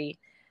Oklahoma City.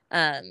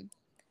 And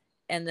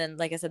then,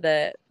 like I said,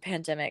 the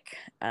pandemic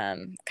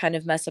kind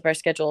of messed up our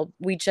schedule.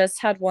 We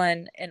just had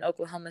one in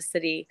Oklahoma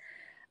City.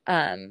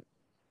 I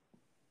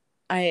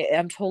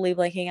am totally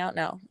blanking out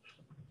now.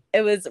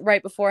 It was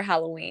right before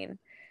Halloween.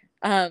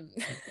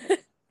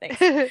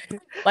 Thanks.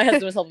 My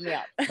husband was helping me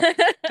out.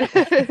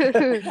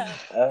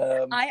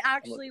 I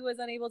actually was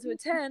unable to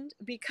attend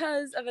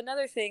because of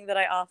another thing that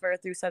I offer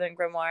through Southern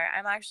Grimoire.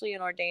 I'm actually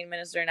an ordained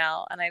minister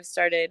now, and I've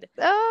started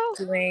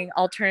doing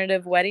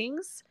alternative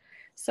weddings.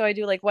 So I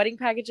do like wedding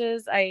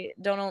packages. I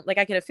don't know, like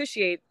I can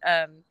officiate,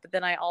 but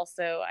then I'm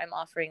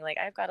offering, like,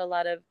 I've got a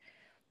lot of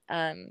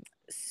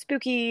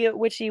spooky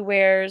witchy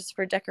wares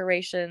for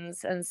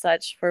decorations and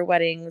such for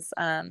weddings.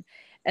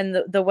 And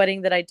the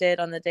wedding that I did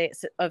on the day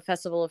of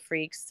Festival of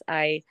Freaks,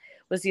 I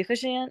was the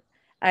officiant.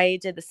 I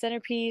did the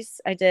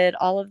centerpiece. I did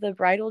all of the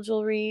bridal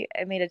jewelry.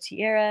 I made a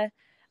tiara.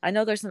 I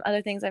know there's some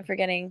other things I'm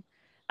forgetting.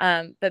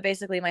 But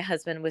basically my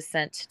husband was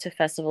sent to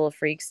Festival of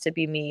Freaks to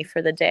be me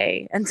for the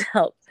day and to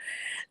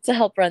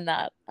help run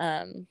that.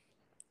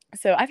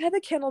 So I've had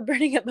the candle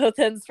burning at both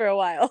ends for a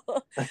while.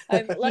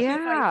 I'm lucky if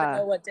I even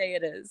know what day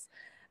it is.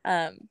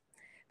 But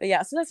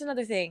yeah, so that's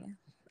another thing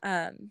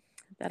that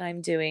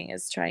I'm doing,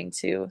 is trying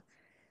to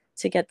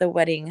get the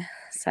wedding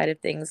side of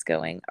things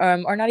going,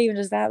 or not even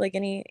just that, like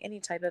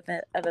any type of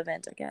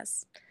event, I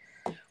guess.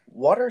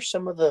 What are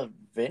some of the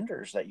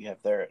vendors that you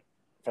have there at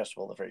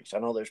Festival of Freaks? I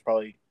know there's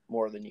probably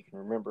more than you can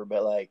remember,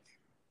 but like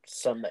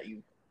some that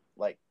you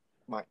like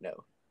might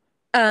know.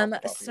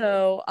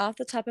 So off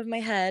the top of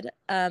my head,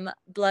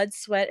 Blood,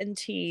 Sweat, and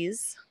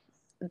Teas.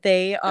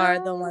 They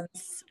are the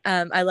ones.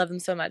 I love them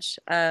so much.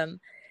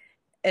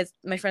 It's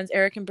my friends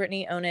Eric and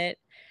Brittany own it,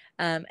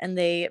 and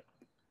they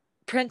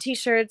print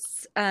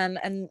t-shirts,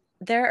 and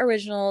their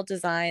original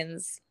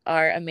designs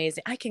are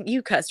amazing.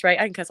 You cuss, right?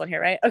 I can cuss on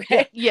here, right?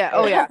 Okay. Yeah.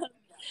 Oh yeah.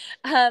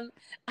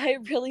 I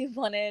really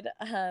wanted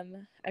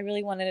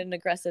an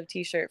aggressive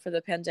t-shirt for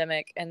the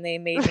pandemic, and they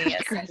made me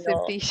a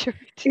Samuel t-shirt.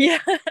 Yeah.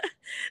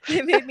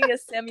 They made me a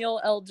Samuel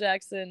L.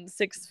 Jackson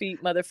 6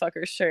 feet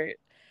motherfucker shirt.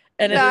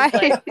 And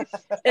nice.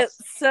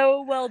 It's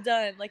so well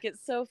done. Like,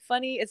 it's so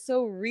funny, it's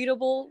so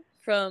readable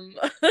from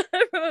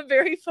a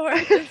very far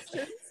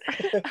distance.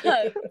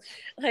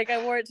 Like,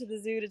 I wore it to the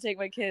zoo to take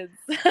my kids.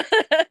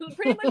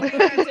 Pretty much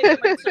where I'm taking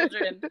my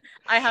children,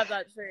 I have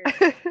that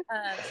shirt.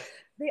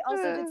 They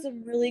also did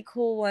some really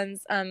cool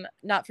ones,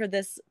 not for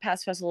this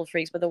past Festival of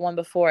Freaks, but the one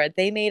before.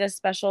 They made a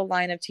special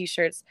line of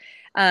t-shirts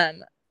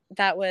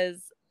that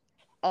was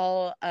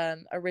all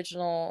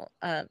original,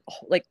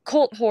 like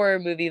cult horror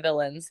movie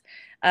villains.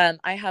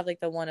 I have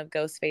like the one of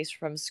Ghostface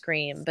from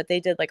Scream, but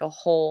they did like a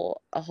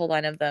whole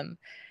line of them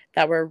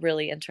that were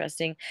really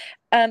interesting.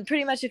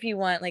 Pretty much if you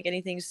want like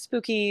anything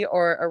spooky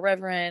or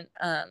irreverent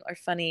or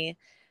funny,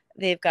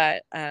 they've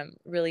got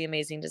really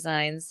amazing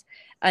designs.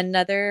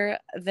 Another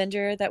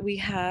vendor that we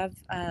have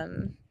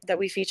that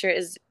we feature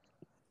is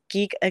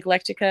Geek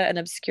Eclectica and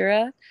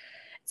Obscura.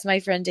 It's my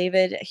friend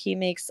David. He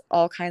makes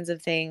all kinds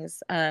of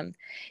things.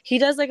 He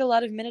does like a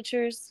lot of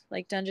miniatures,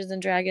 like Dungeons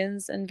and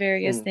Dragons and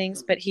various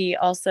things, but he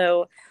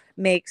also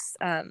makes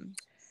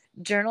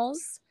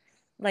journals,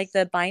 like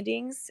the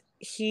bindings.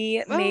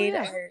 He made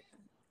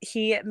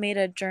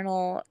a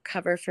journal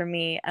cover for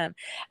me.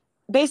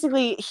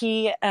 Basically,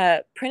 he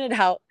printed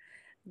out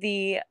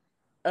the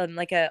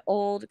like a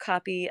old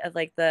copy of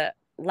like the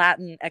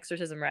Latin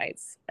exorcism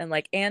rites and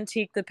like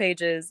antiqued the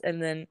pages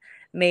and then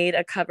made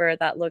a cover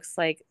that looks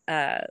like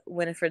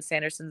Winifred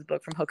Sanderson's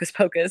book from Hocus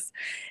Pocus,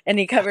 and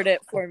he covered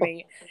it for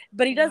me.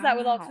 But he does that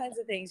with all kinds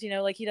of things,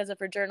 like he does it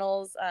for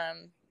journals,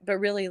 but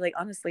really, like,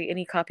 honestly,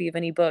 any copy of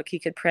any book he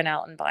could print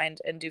out and bind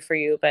and do for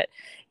you. But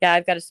yeah,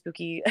 I've got a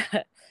spooky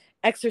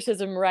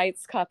exorcism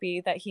rites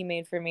copy that he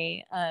made for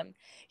me.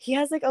 He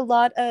has like a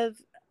lot of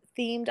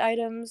themed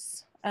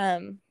items,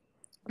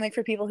 like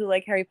for people who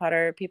like Harry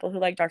Potter, people who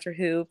like Doctor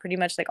Who, pretty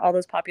much like all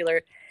those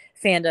popular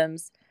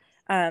fandoms.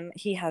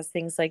 He has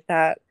things like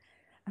that.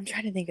 I'm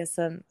trying to think of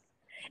some.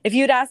 If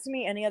you'd asked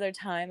me any other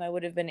time, I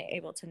would have been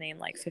able to name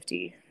like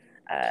 50.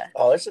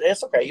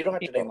 It's okay. You don't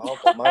have to name all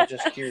of them. I'm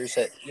just curious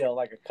at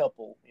like a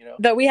couple.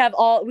 But we've got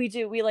all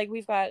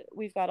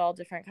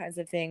different kinds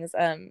of things.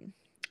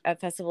 At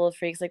Festival of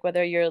Freaks, like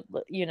whether you're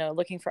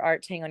looking for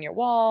art to hang on your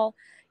wall,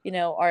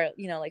 or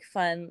like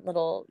fun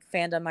little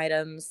fandom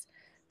items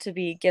to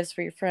be gifts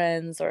for your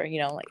friends, or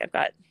like I've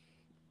got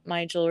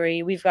my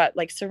jewelry. We've got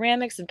like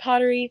ceramics and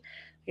pottery.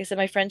 Like I said,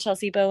 my friend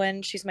Chelsea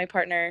Bowen, she's my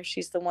partner.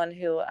 She's the one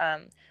who,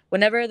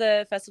 whenever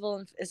the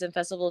festival is in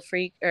Festival of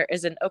Freak or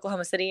is in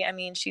Oklahoma City,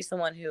 she's the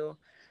one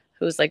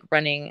who's like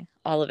running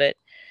all of it.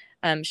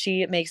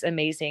 She makes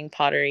amazing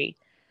pottery.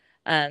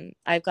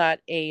 I've got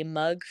a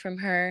mug from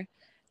her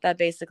that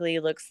basically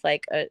looks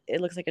like a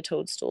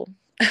toadstool.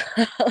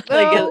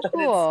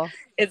 Cool.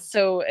 It's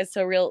so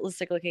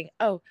realistic looking.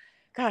 Oh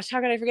gosh, how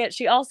could I forget?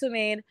 She also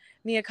made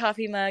me a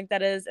coffee mug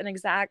that is an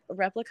exact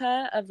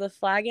replica of the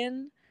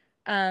flagon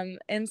in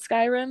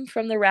Skyrim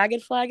from the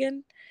Ragged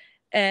Flagon,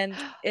 and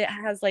it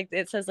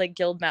says like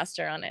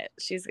Guildmaster on it.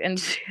 She's got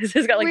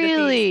like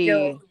the Thieves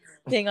Guild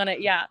thing on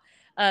it. Yeah.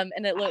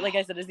 And it looked, like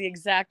I said, is the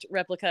exact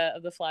replica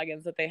of the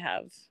flagons that they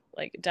have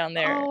like down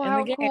there in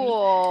the game.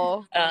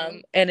 Cool.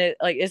 And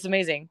it's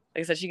amazing.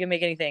 Like I said, she can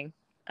make anything.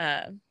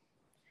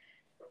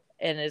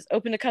 And is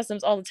open to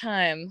customs all the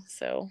time.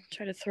 So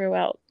try to throw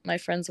out my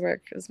friend's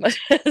work as much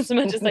as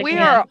I can. We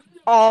are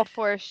all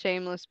for a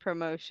shameless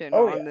promotion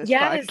on this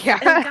podcast.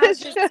 And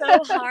gosh,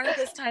 it's so hard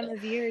this time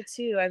of year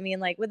too.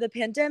 Like with the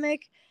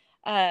pandemic,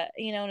 and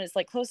it's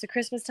like close to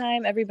Christmas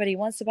time, everybody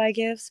wants to buy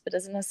gifts, but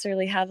doesn't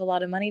necessarily have a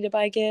lot of money to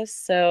buy gifts.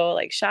 So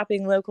like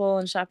shopping local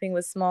and shopping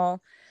with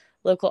small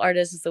local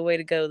artists is the way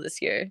to go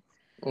this year.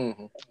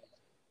 Mm-hmm.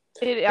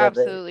 It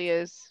absolutely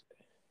is.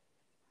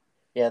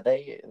 Yeah,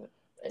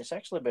 it's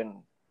actually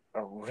been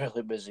a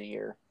really busy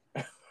year.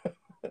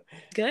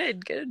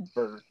 Good.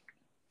 For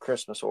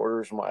Christmas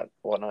orders and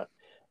whatnot.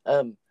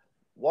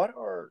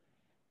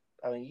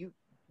 You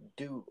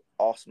do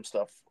awesome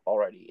stuff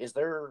already. Is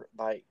there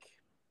like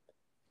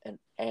an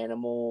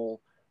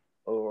animal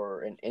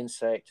or an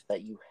insect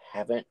that you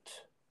haven't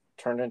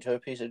turned into a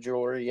piece of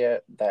jewelry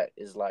yet that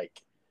is like,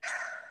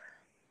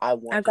 I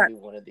want to do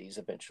one of these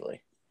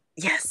eventually?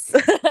 Yes.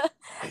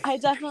 I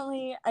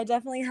definitely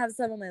have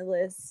some on my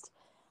list.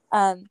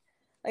 Like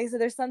I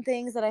said, there's some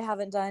things that I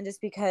haven't done just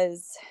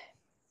because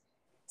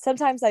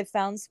sometimes I've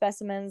found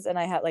specimens and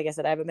I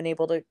haven't been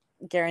able to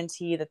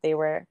guarantee that they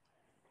were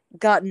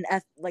gotten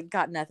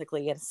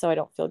ethically, and so I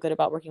don't feel good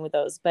about working with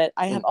those. But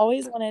I have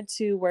always wanted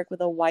to work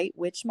with a white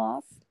witch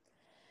moth.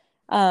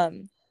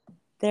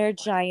 They're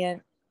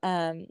giant,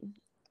 and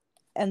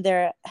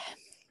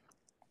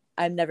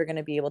I'm never going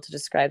to be able to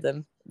describe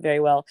them very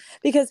well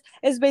because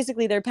it's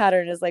basically their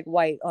pattern is like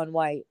white on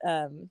white.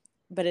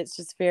 But it's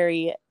just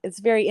very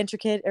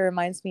intricate. It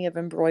reminds me of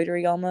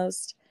embroidery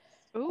almost.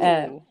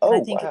 I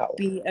think it would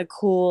be a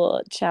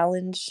cool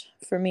challenge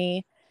for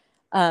me.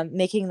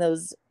 Making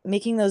those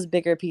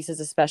bigger pieces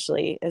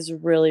especially is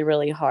really,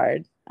 really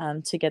hard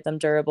to get them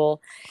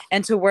durable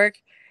and to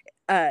work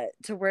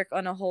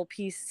on a whole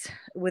piece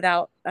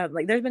without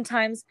there's been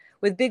times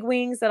with big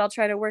wings that I'll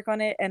try to work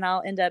on it and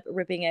I'll end up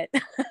ripping it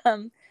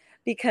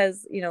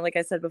because like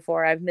I said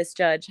before, I've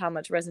misjudged how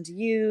much resin to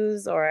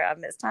use or I've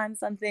mistimed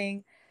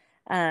something.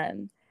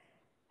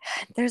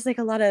 There's like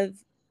a lot of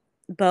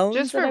bones.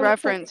 Just for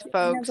reference,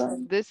 folks,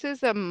 this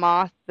is a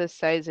moth the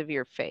size of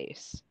your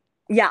face.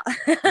 Yeah.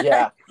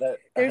 Yeah.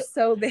 They're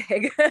so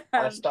big.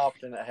 I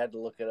stopped and I had to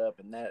look it up,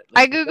 and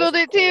I Googled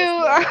it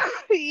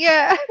too.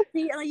 Yeah.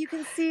 You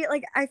can see,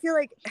 I feel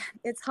like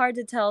it's hard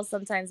to tell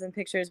sometimes in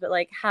pictures, but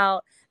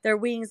how their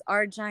wings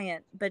are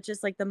giant, but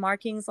just the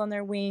markings on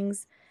their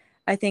wings,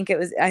 I think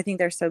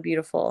they're so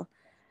beautiful.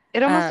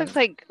 It almost looks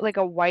like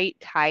a white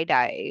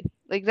tie-dye.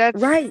 That's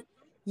right.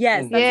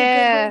 Yes. That's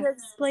a good way to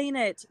explain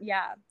it.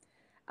 Yeah.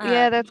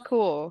 Yeah, that's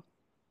cool.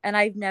 And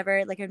I've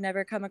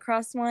never come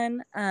across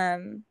one.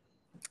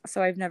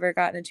 So I've never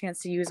gotten a chance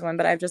to use one,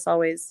 but I've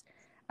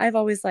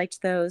always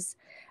liked those.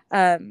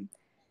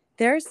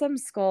 There are some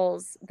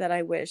skulls that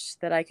I wish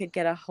that I could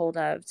get a hold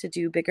of to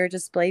do bigger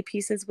display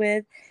pieces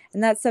with.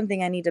 And that's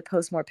something I need to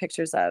post more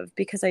pictures of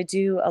because I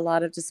do a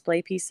lot of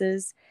display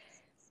pieces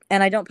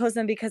and I don't post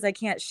them because I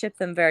can't ship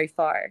them very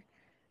far.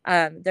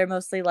 They're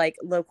mostly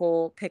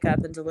local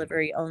pickup and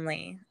delivery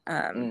only.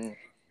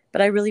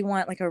 But I really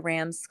want a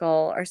ram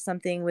skull or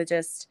something with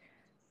just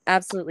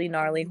absolutely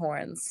gnarly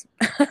horns.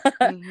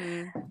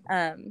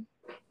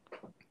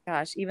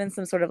 Gosh, even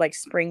some sort of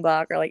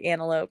springbok or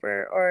antelope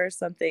or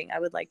something. I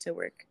would like to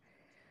work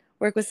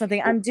with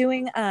something. I'm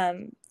doing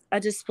a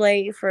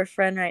display for a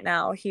friend right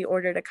now. He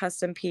ordered a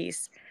custom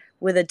piece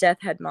with a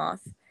death head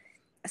moth.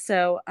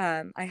 So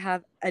I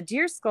have a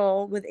deer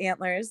skull with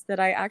antlers that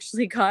I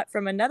actually got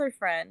from another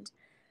friend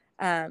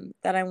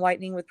that I'm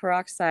whitening with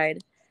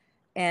peroxide.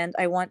 and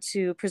I want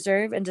to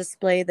preserve and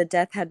display the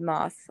death head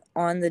moth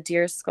on the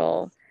deer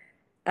skull.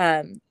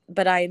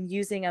 But I'm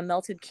using a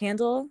melted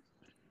candle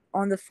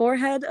on the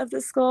forehead of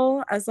the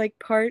skull as like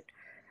part,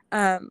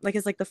 like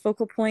as like the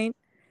focal point,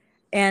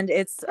 and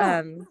it's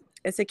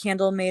a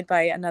candle made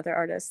by another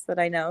artist that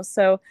I know.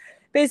 So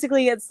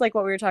basically, it's like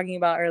what we were talking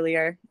about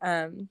earlier.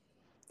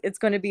 It's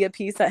going to be a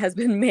piece that has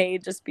been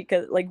made just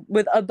because, like,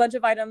 with a bunch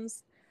of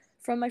items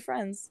from my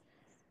friends.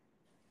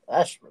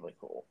 That's really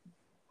cool.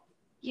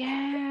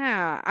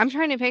 Yeah, I'm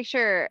trying to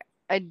picture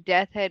a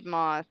death head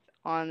moth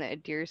on a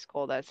deer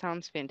skull. That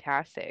sounds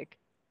fantastic.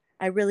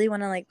 I really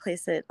want to like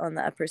place it on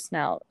the upper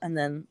snout and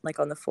then like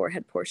on the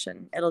forehead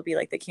portion. It'll be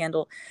like the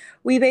candle.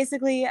 We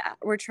basically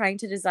we're trying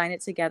to design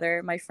it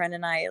together. My friend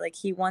and I, like,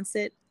 he wants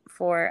it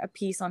for a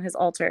piece on his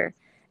altar,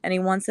 and he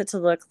wants it to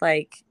look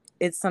like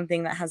it's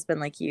something that has been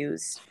like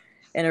used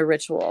in a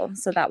ritual.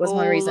 So that was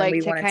one reason like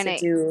we to wanted to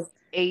do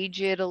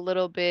age it a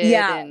little bit.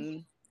 Yeah.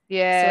 And So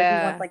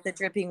like, we want like the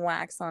dripping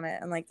wax on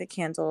it and like the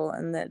candle,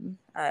 and then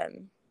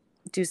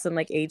do some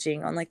like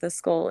aging on like the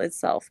skull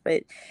itself.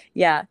 But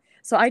yeah,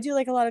 so I do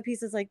like a lot of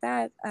pieces like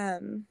that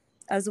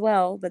as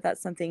well. But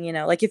that's something, you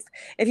know, like if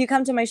you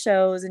come to my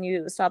shows and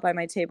you stop by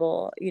my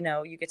table, you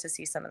know, you get to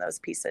see some of those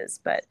pieces,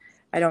 but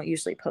I don't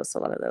usually post a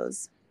lot of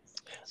those.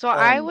 So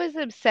I was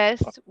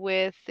obsessed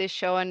with this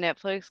show on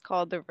Netflix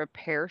called The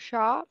Repair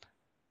Shop.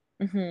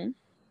 Mm-hmm.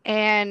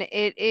 And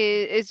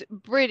it's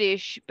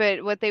British,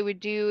 but what they would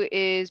do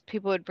is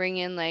people would bring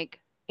in like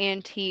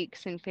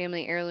antiques and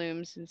family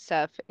heirlooms and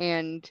stuff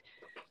and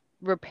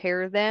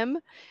repair them.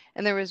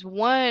 And there was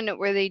one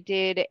where they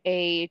did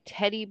a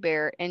teddy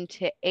bear, and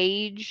to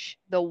age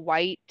the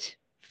white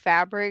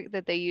fabric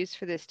that they used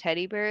for this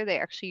teddy bear, they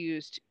actually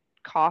used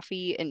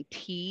coffee and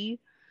tea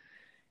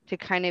to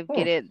kind of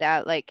get it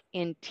that like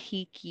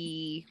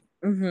antique-y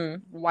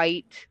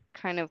white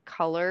kind of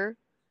color.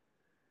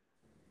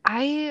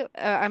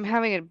 I'm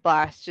having a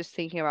blast just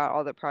thinking about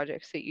all the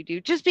projects that you do,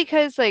 just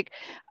because like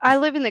I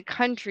live in the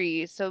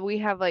country, so we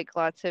have like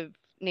lots of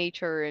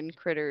nature and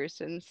critters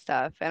and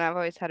stuff, and I've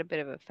always had a bit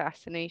of a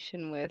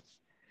fascination with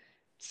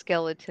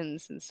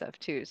skeletons and stuff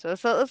too. So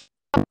let's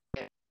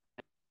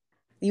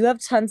You have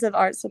tons of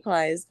art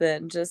supplies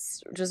then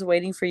just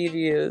waiting for you to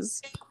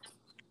use.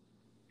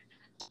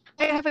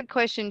 I have a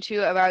question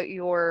too about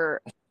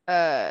your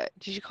did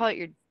you call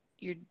it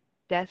your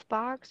death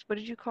box? What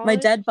did you call it? My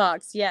dead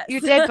box, yes.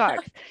 Your dead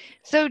box.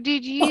 So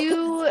did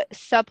you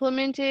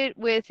supplement it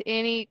with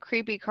any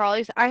creepy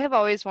crawlies? I have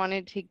always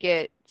wanted to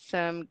get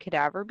some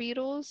cadaver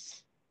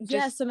beetles.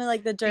 Yeah, some of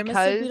like the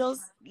dermestid beetles.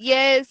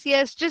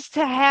 Yes, just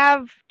to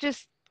have,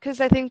 just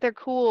because I think they're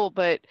cool,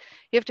 but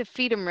you have to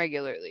feed them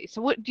regularly.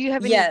 So what do you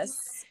have any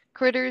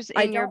critters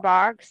in your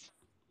box?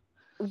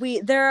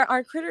 There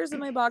are critters in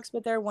my box,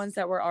 but there are ones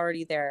that were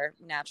already there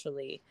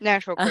naturally.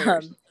 Natural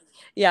critters.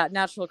 Yeah,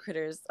 natural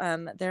critters.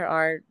 There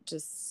are,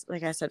 just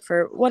like I said,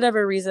 for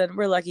whatever reason,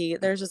 we're lucky.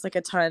 There's just like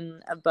a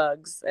ton of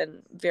bugs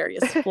and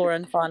various flora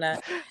and fauna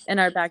in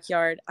our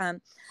backyard.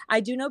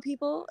 I do know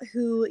people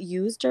who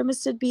use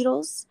dermestid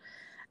beetles,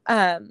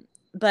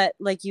 but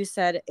like you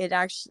said,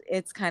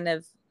 it's kind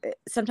of,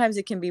 sometimes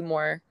it can be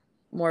more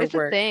it's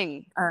work. A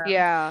thing.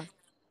 Yeah.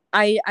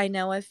 I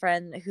know a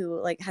friend who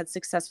like had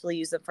successfully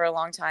used them for a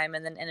long time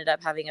and then ended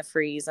up having a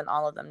freeze, and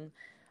all of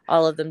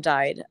them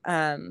died.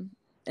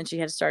 And she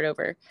had to start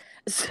over.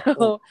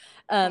 So,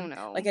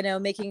 like, I know,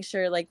 making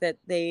sure like that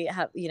they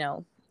have, you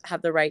know,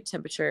 have the right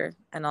temperature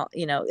and all,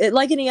 you know,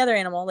 like any other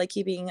animal, like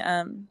keeping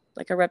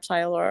like a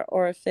reptile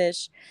or a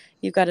fish,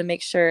 you've got to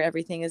make sure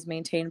everything is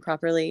maintained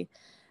properly.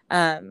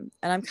 And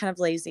I'm kind of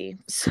lazy,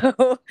 so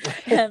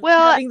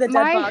having the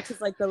dead box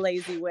is like the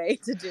lazy way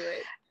to do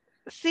it.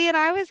 See, and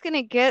I was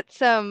gonna get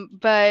some,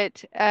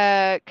 but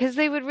because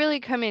they would really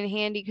come in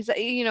handy, because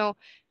you know,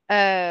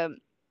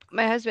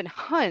 my husband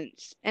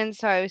hunts, and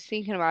so I was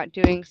thinking about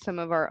doing some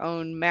of our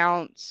own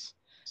mounts.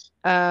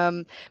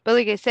 But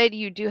like I said,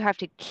 you do have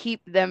to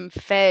keep them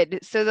fed.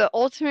 So the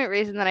ultimate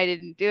reason that I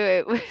didn't do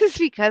it was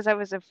because I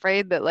was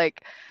afraid that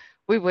like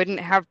we wouldn't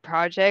have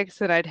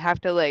projects and I'd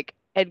have to like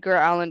Edgar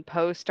Allan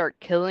Poe start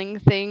killing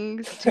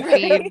things to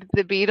feed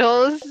the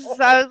beetles.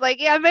 So I was like,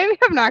 yeah, maybe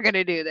I'm not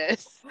gonna do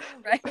this.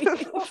 Right.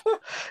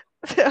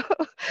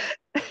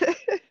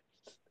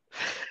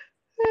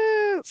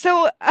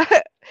 So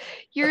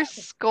your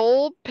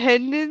skull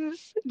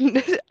pendants.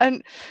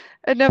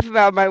 Enough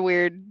about my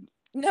weird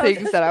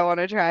things that I want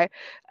to try.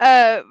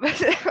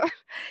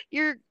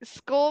 Your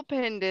skull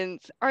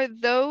pendants, are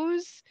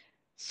those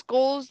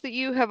skulls that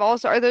you have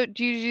also,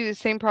 do you do the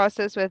same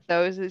process with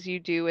those as you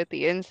do with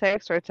the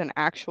insects, or it's an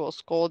actual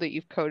skull that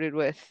you've coated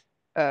with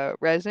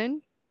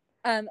resin?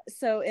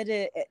 So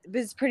it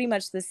is pretty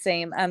much the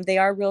same. They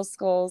are real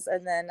skulls,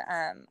 and then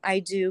I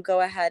do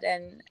go ahead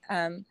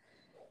and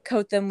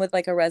coat them with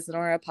like a resin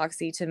or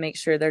epoxy to make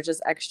sure they're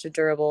just extra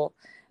durable.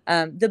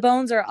 The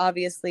bones are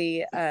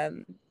obviously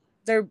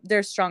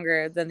they're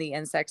stronger than the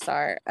insects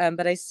are,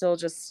 but I still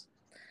just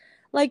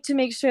like to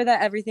make sure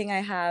that everything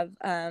I have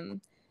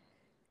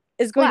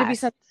is going to be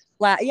something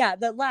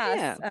that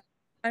lasts.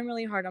 I'm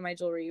really hard on my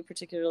jewelry,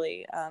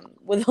 particularly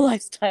with the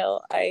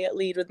lifestyle I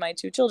lead with my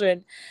 2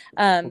 children.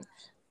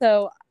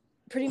 So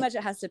pretty much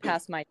it has to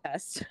pass my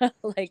test.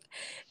 Like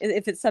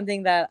if it's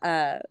something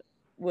that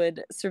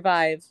would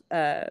survive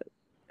a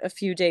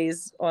few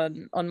days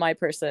on my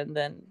person,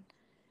 then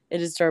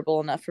it is durable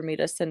enough for me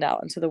to send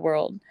out into the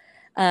world.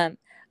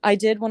 I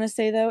did want to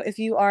say though, if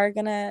you are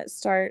gonna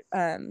start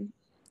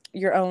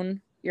your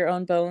own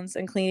bones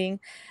and cleaning,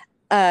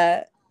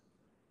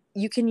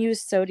 you can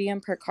use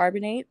sodium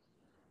percarbonate.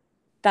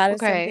 That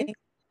is something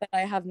that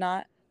I have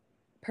not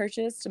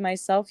purchased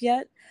myself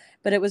yet,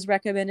 but it was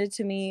recommended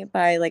to me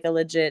by like a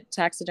legit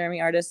taxidermy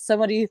artist,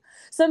 somebody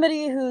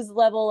whose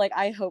level like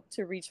I hope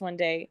to reach one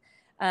day,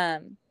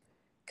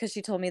 because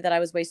she told me that I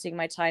was wasting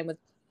my time with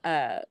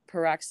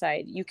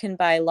peroxide. You can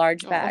buy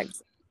large bags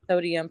of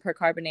sodium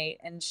percarbonate,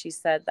 and she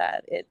said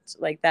that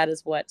that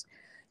is what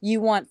you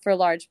want for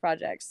large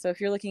projects. So if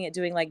you're looking at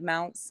doing like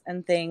mounts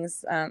and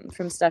things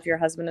from stuff your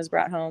husband has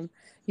brought home,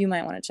 you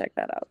might want to check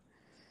that out.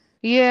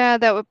 Yeah,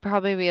 that would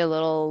probably be a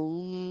little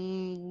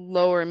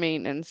lower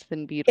maintenance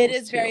than beetles. It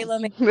is very low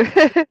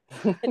maintenance.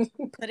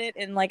 Put it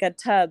in like a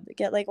tub.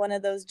 Get like one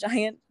of those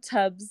giant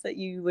tubs that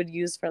you would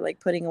use for like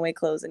putting away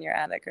clothes in your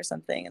attic or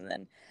something, and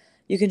then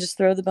you can just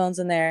throw the bones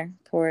in there,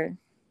 pour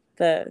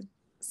the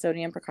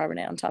sodium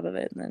percarbonate on top of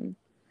it, and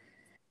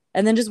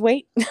then just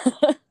wait.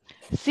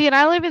 See, and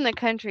I live in the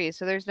country,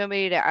 so there's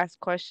nobody to ask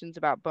questions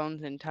about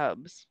bones in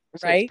tubs.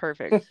 So right? It's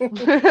perfect.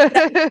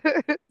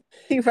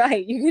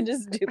 Right. You can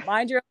just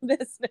mind your own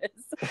business.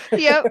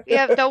 Yep.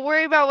 Don't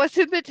worry about what's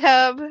in the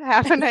tub.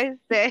 Have a nice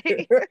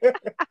day.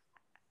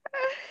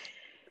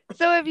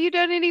 So have you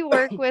done any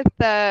work with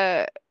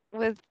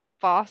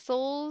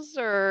fossils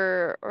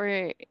or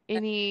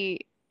anything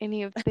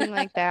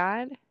like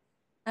that?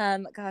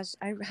 Gosh,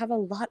 I have a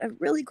lot of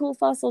really cool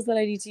fossils that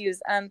I need to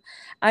use.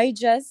 I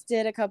just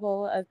did a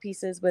couple of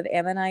pieces with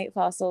ammonite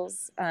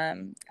fossils.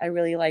 I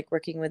really like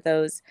working with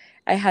those.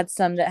 I had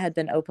some that had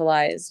been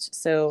opalized,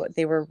 so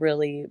they were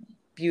really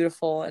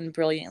beautiful and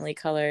brilliantly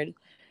colored.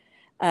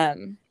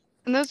 And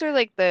those are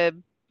like the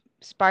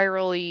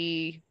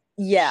spirally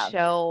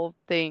shell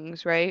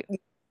things, right?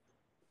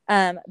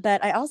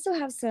 But I also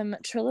have some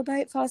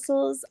trilobite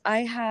fossils.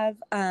 I have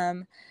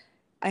a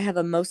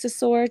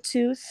mosasaur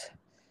tooth.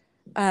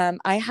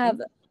 I have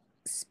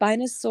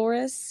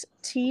Spinosaurus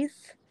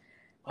teeth.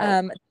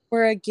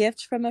 Were a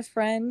gift from a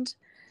friend.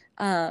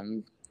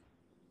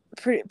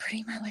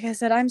 Pretty much, like I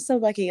said, I'm so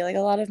lucky. Like a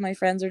lot of my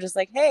friends are just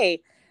like,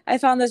 "Hey, I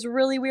found this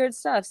really weird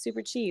stuff,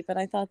 super cheap, and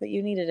I thought that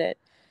you needed it."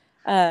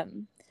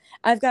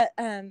 I've got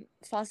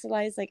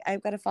fossilized, like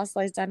I've got a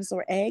fossilized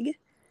dinosaur egg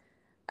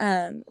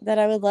that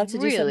I would love to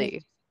do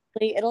something.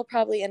 It'll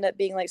probably end up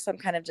being like some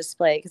kind of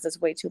display because it's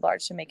way too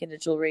large to make into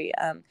jewelry.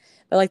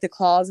 But like the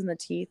claws and the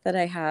teeth that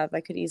I have,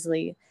 I could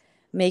easily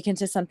make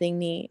into something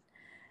neat.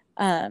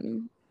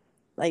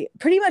 Like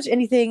pretty much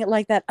anything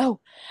like that. Oh,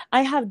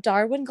 I have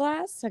Darwin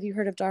glass. Have you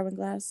heard of Darwin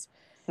glass?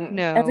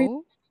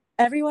 No.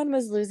 Everyone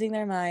was losing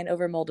their mind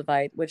over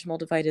moldavite, which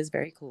moldavite is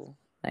very cool.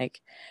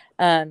 Like,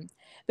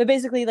 but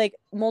basically like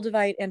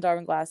moldavite and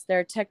Darwin glass,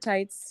 they're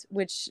tektites,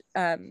 which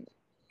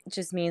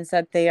just means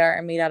that they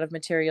are made out of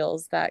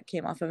materials that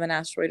came off of an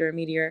asteroid or a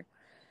meteor.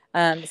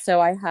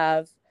 So I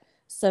have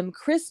some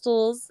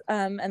crystals,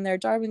 and they're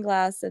Darwin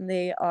glass, and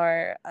they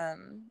are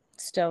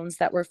stones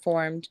that were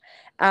formed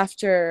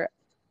after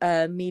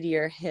a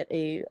meteor hit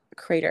a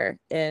crater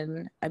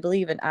I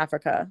believe in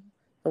Africa,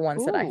 the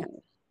ones that I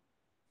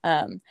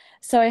have.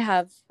 So I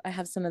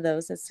have some of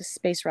those. It's just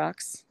space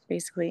rocks,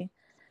 basically,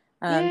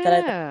 that I'd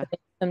like to make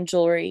some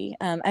jewelry.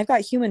 I've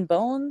got human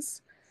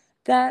bones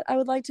that I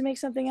would like to make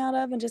something out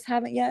of and just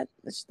haven't yet.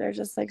 They're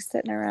just like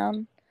sitting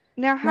around.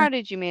 Now, how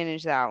did you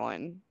manage that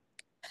one?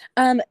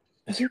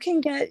 You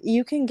can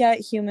get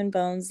human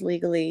bones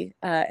legally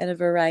in a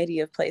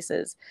variety of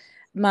places.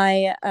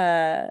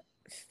 My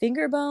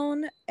finger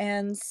bone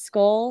and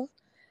skull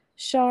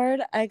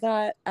shard I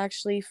got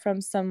actually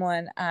from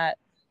someone at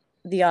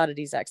the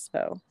Oddities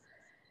Expo.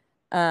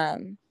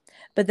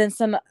 But then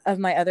some of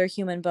my other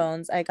human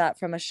bones I got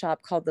from a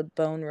shop called the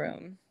Bone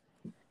Room.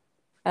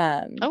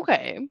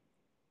 Okay.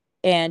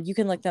 And you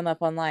can look them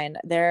up online.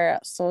 They're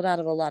sold out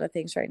of a lot of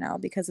things right now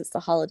because it's the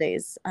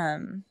holidays.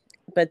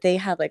 But they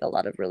have like a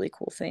lot of really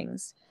cool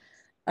things.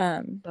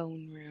 Bone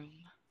Room.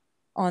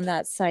 On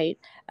that site.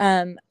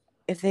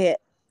 If they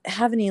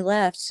have any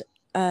left,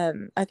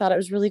 I thought it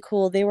was really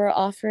cool. They were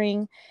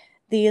offering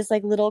these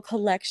like little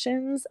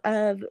collections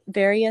of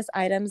various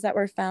items that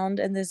were found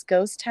in this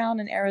ghost town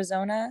in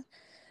Arizona.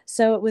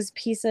 So it was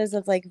pieces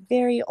of like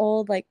very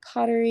old like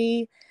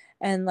pottery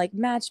and like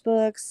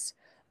matchbooks,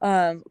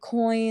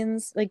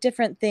 coins, like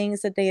different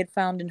things that they had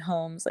found in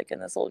homes like in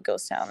this old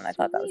ghost town. And I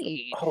thought that was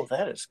really cool. Oh,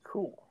 that is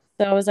cool.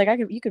 So I was like,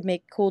 you could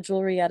make cool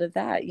jewelry out of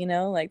that, you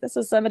know, like this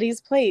is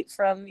somebody's plate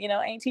from,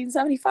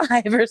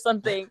 1875 or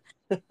something.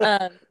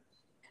 But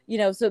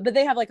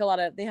they have a lot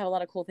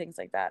of cool things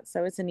like that.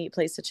 So it's a neat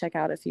place to check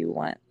out if you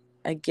want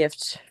a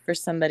gift for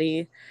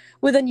somebody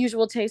with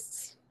unusual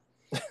tastes.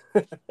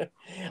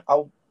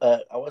 I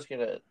was going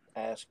to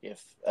ask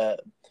if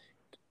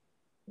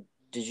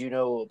did you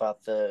know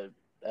about the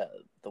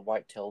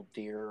white-tailed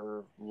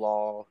deer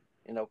law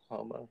in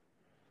Oklahoma?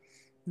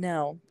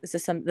 No, this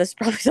is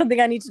probably something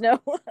I need to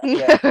know.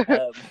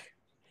 Yeah.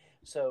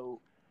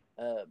 So,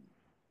 I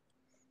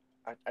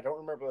don't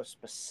remember the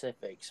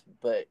specifics,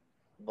 but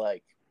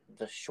like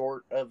the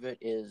short of it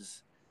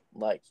is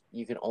like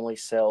you can only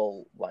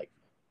sell like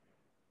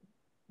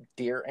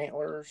deer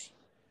antlers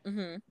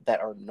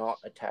that are not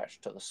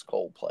attached to the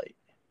skull plate.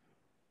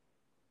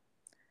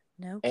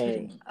 No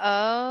kidding.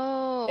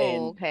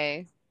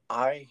 Okay.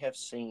 I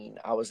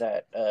was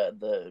at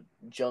the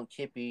Junk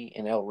Hippie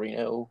in El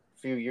Reno a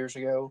few years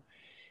ago,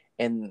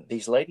 and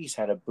these ladies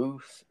had a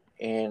booth,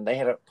 and they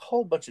had a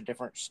whole bunch of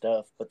different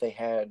stuff, but they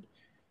had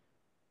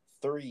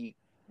 3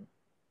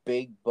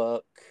 big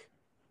buck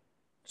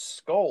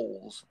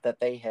skulls that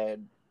they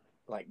had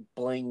like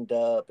blinged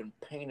up and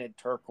painted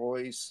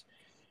turquoise.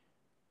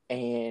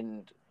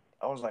 And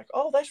I was like,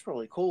 oh, that's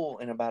really cool.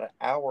 And about an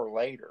hour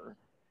later,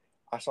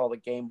 I saw the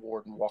game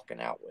warden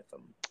walking out with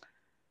them.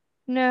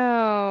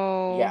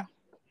 No. Yeah,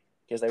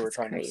 because they were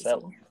trying to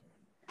sell them.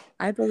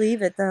 I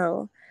believe it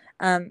though.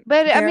 But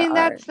I mean,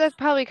 that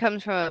probably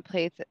comes from a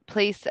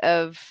place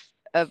of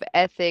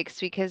ethics,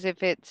 because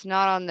if it's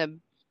not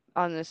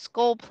on the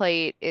skull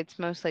plate, it's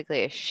most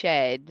likely a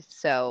shed.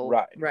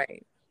 So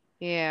right.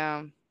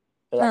 Yeah.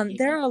 Like,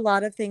 there are a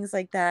lot of things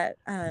like that.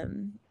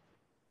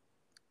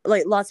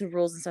 Like lots of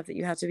rules and stuff that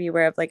you have to be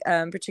aware of, like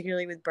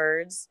particularly with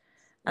birds.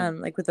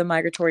 Like with the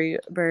Migratory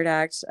Bird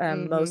Act,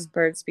 most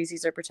bird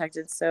species are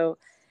protected. So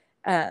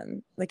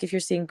like if you're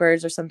seeing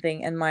birds or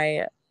something in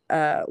my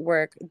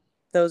work,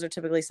 those are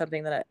typically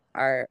something that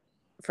are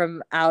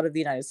from out of the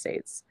United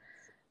States.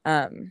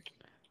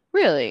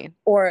 Really?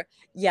 Or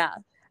yeah.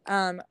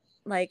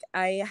 Like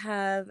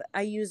I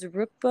use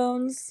rook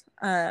bones,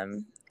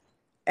 and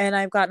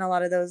I've gotten a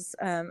lot of those.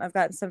 I've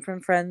gotten some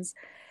from friends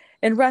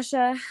in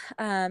Russia,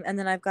 and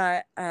then I've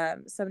got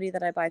somebody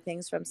that I buy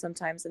things from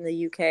sometimes in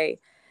the UK.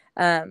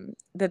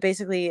 But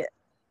basically,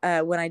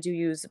 when I do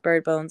use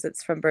bird bones,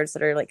 it's from birds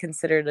that are like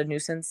considered a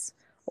nuisance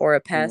or a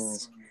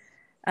pest.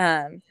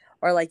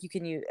 Or like you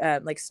can use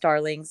like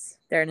starlings.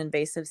 They're an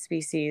invasive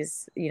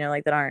species,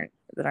 like that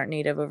aren't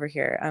native over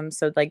here.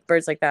 So like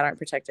birds like that aren't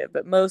protected,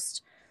 but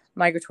most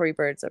migratory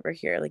birds over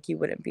here, like you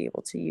wouldn't be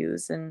able to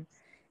use in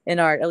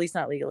art, at least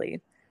not legally.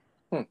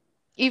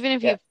 Even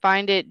if you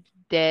find it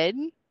dead?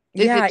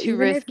 Is it too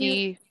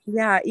risky?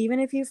 Even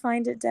if you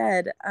find it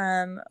dead,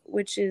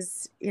 which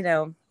is, it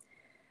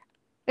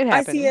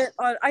happens.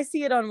 I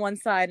see it on one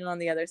side, and on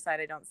the other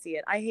side I don't see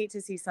it. I hate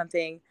to see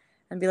something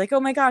and be like, oh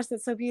my gosh,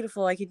 that's so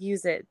beautiful, I could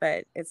use it,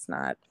 but it's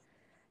not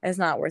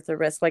worth the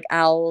risk. Like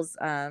owls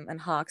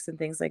and hawks and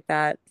things like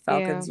that,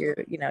 falcons, you're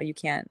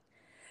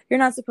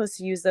not supposed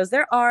to use those.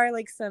 There are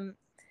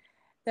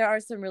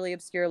some really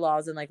obscure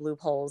laws and like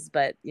loopholes,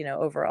 but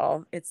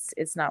overall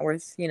it's not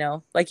worth,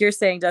 like you're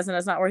saying, Dustin,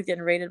 it's not worth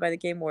getting raided by the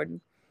game warden.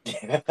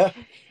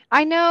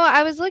 I know.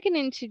 I was looking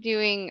into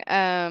doing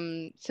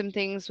some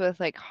things with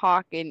like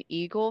hawk and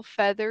eagle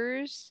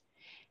feathers,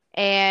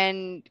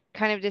 and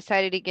kind of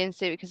decided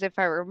against it because if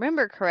I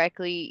remember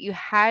correctly, you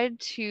had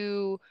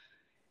to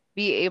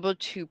be able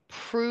to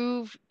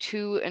prove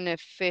to an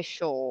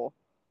official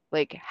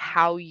like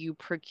how you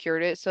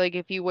procured it. So like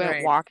if you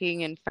went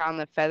walking and found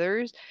the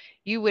feathers,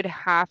 you would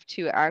have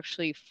to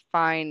actually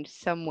find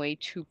some way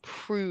to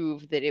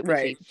prove that it was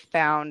a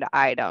found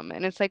item.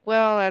 And it's like,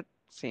 well, that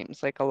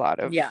seems like a lot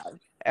of effort.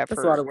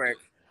 That's a lot of work.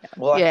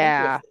 Well,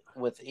 I think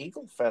with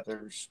eagle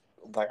feathers,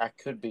 like I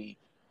could be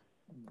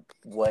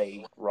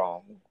way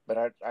wrong, but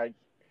I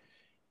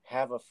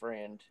have a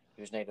friend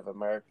who's Native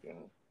American,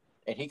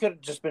 and he could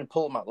have just been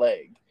pulling my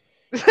leg.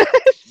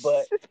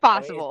 But it's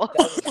possible.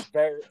 I mean,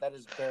 that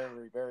is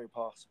very, very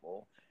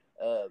possible.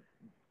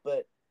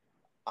 But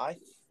I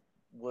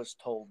was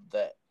told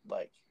that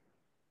like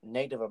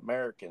Native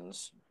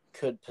Americans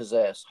could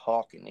possess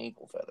hawk and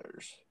eagle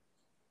feathers.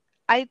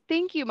 I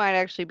think you might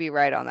actually be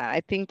right on that.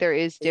 I think there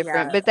is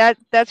different, but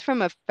that's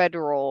from a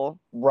federal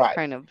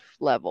kind of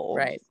level.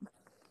 Right.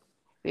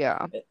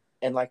 Yeah.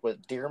 And like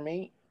with deer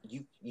meat,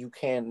 you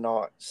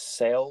cannot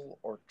sell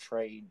or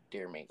trade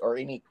deer meat or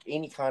any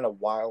kind of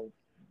wild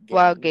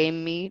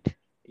game meat.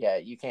 Yeah,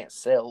 you can't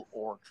sell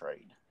or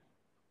trade.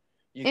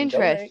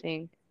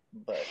 Interesting.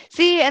 But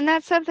see, and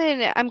that's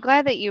something I'm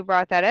glad that you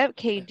brought that up,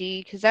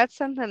 KD, because that's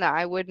something that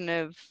I wouldn't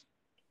have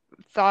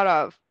thought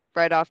of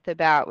right off the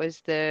bat, was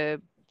the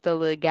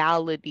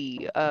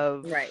legality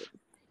of the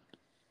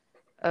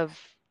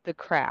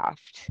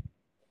craft.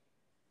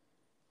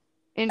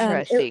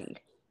 Interesting.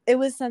 It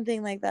was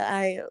something like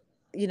that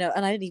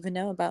and I didn't even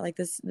know about like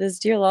this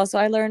deer law, so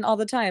I learn all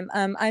the time.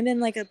 I'm in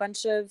like a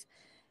bunch of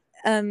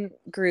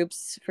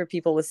groups for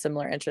people with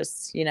similar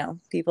interests,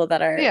 people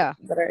that are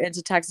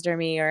into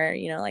taxidermy or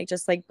like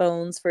just like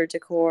bones for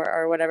decor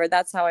or whatever.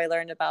 That's how I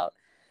learned about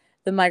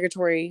the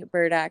Migratory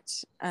Bird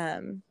Act,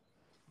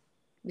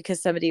 because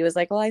somebody was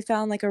like, well, I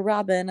found like a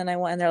robin and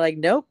they're like,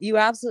 nope, you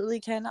absolutely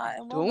cannot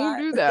and will don't not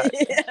do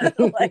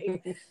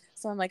that.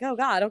 So I'm like, oh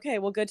god, okay,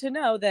 well, good to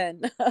know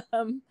then.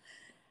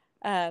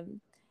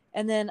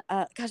 And then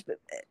gosh, but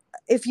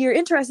if you're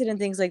interested in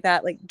things like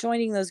that, like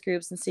joining those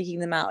groups and seeking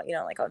them out, you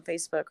know, like on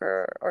Facebook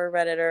or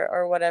Reddit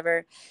or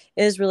whatever,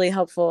 is really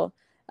helpful.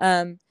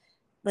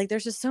 Like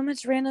there's just so many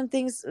random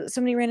things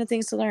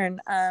to learn.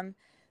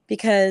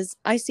 Because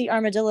I see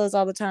armadillos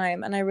all the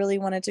time, and I really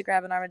wanted to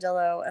grab an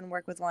armadillo and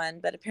work with one,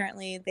 but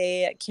apparently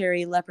they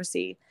carry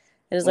leprosy.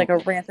 It is like a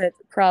rampant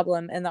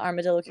problem in the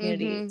armadillo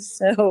community.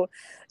 So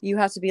you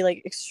have to be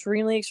like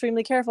extremely,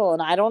 extremely careful.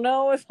 And I don't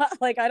know if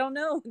I don't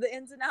know the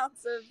ins and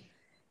outs of,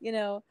 you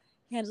know,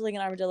 handling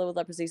an armadillo with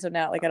leprosy. So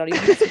now, like, I don't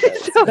even know.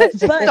 So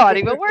it's not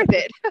even worth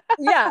it.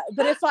 Yeah,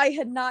 but if I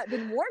had not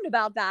been warned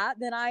about that,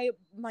 then my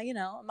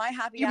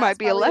happy you ass might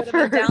be a leper.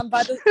 would have been down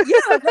by the right?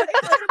 I would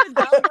have been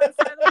down by the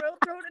side of the road,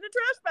 thrown in a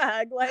trash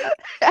bag, like,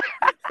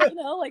 you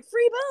know, like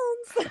free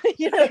bones,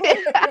 you know,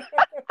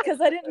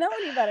 because I didn't know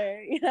any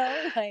better, you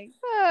know, like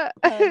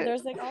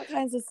there's like all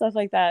kinds of stuff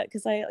like that,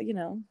 because I, you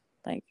know,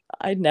 like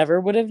I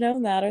never would have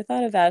known that or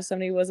thought of that if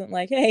somebody wasn't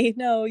like, hey,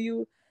 no,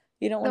 you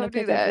don't want to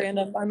pick up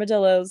random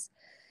armadillos.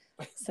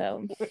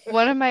 So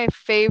one of my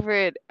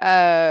favorite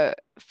like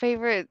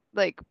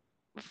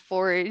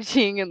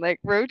foraging and like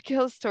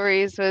roadkill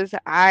stories was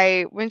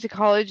I went to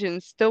college in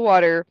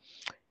Stillwater,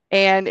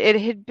 and it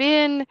had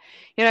been,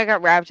 you know, I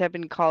got wrapped up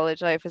in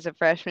college life as a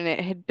freshman. It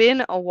had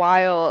been a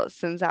while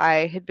since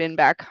I had been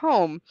back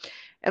home.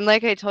 And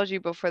like I told you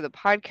before the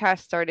podcast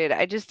started,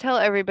 I just tell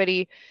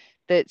everybody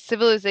that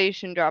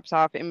civilization drops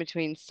off in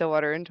between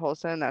Stillwater and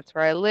Tulsa, and that's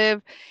where I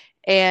live.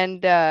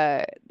 And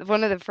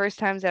one of the first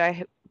times that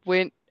I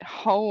went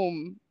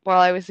home while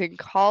I was in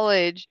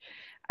college,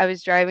 I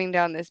was driving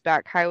down this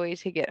back highway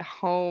to get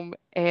home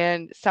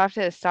and stopped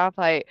at a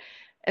stoplight.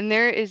 And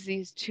there is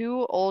these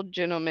two old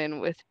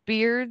gentlemen with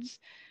beards,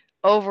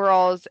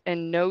 overalls,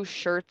 and no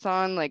shirts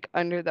on, like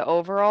under the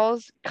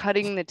overalls,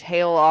 cutting the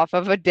tail off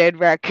of a dead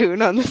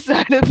raccoon on the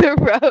side of the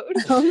road.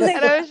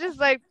 And I was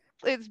just like,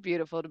 it's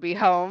beautiful to be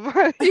home.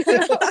 You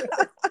know?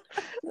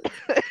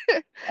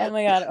 Oh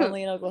my God,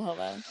 only in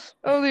Oklahoma.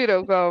 Only in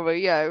Oklahoma.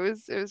 Yeah, it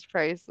was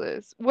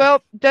priceless.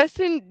 Well,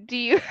 Dustin, do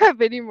you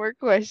have any more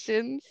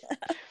questions?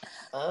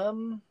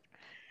 I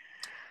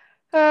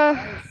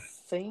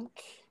think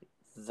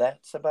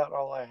that's about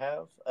all I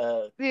have.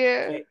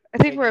 Yeah, I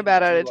think we're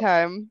about out of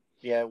time.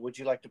 Yeah, would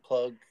you like to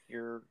plug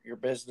your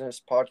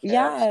business podcast?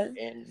 Yeah.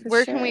 And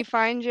where can we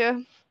find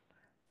you?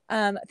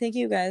 Thank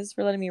you guys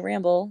for letting me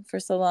ramble for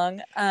so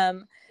long.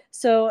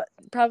 So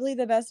probably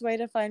the best way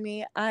to find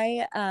me,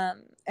 I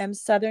am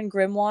Southern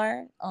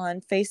Grimoire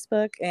on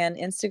Facebook and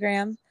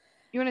Instagram.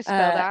 You want to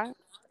spell that?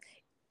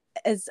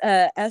 It's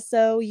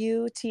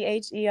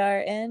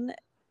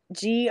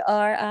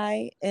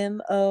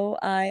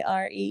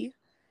SOUTHERNGRIMOIRE.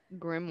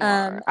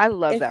 Grimoire. I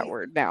love that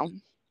word now.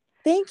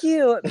 Thank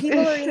you.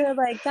 People are either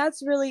like,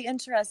 that's really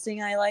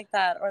interesting, I like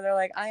that, or they're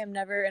like, I am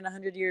never in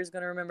 100 years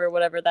going to remember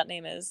whatever that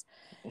name is.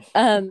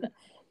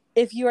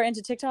 If you are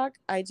into TikTok,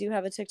 I do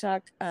have a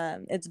TikTok.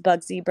 It's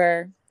Bugsy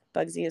Burr.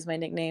 Bugsy is my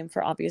nickname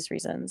for obvious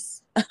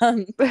reasons.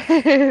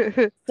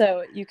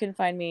 So you can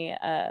find me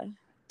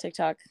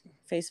TikTok,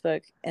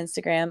 Facebook,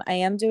 Instagram. I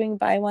am doing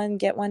buy one,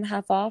 get one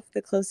half off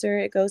the closer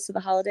it goes to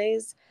the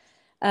holidays.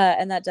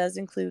 And that does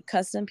include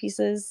custom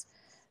pieces.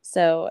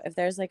 So if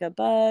there's like a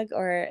bug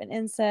or an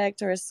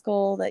insect or a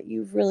skull that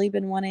you've really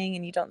been wanting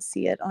and you don't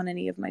see it on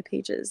any of my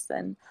pages,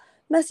 then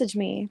message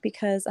me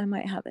because I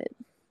might have it.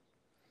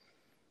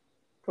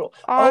 Cool.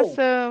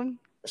 Awesome.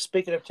 Oh,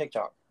 speaking of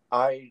TikTok,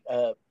 I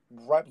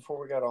right before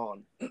we got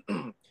on,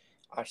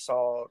 I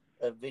saw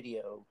a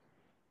video,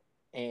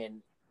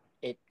 and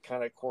it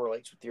kind of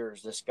correlates with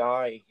yours. This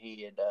guy,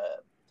 he had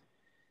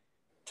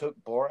took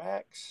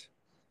borax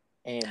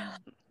and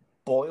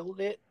boiled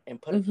it and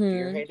put a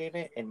deer head in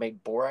it and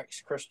made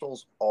borax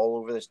crystals all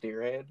over this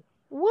deer head.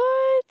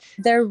 What?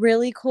 They're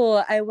really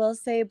cool. I will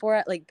say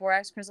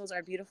borax crystals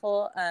are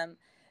beautiful.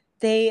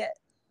 They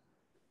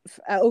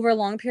over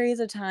long periods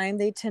of time,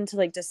 they tend to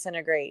like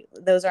disintegrate.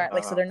 Those aren't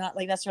like, so they're not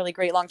like necessarily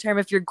great long term.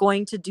 If you're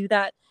going to do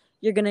that,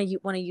 you're going to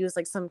want to use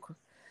like some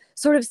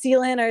sort of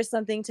sealant or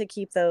something to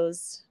keep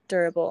those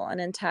durable and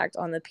intact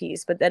on the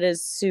piece. But that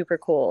is super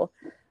cool.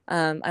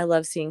 I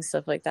love seeing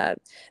stuff like that.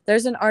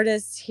 There's an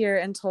artist here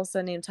in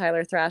Tulsa named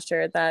Tyler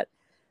Thrasher that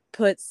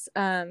puts,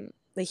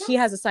 he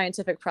has a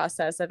scientific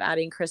process of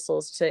adding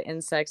crystals to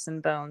insects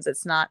and bones.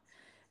 It's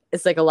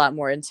like a lot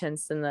more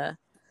intense than the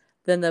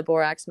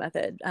borax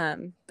method.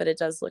 But it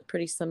does look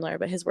pretty similar,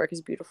 but his work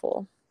is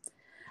beautiful.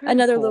 Very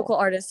Another cool. Local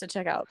artist to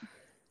check out.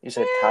 You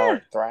said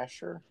Tyler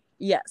Thrasher?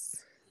 Yes.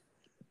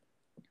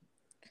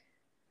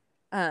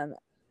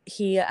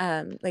 He,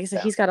 like I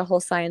said, he's got a whole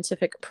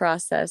scientific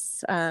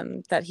process,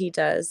 that he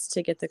does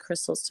to get the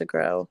crystals to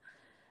grow.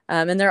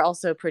 And they're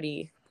also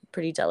pretty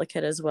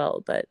delicate as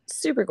well, but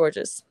super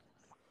gorgeous.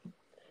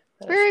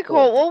 Very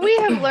cool. Well, we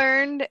have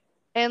learned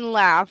and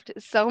laughed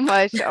so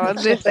much on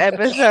this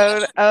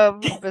episode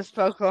of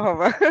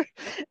Bespoke-lahoma.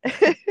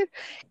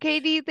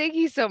 Katie, thank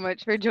you so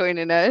much for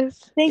joining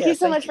us. Thank you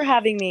so much for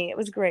having me. It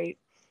was great.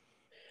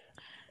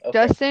 Okay.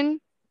 Dustin,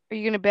 are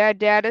you going to bad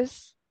dad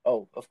us?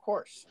 Oh, of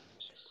course.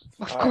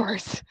 Of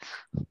course.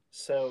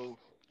 So,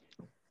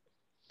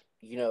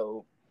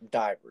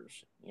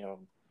 divers,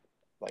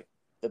 like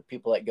the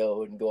people that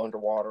go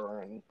underwater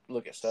and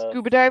look at stuff.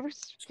 Scuba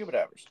divers.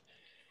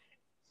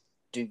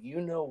 Do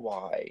you know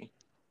why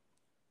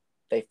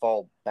they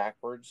fall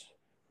backwards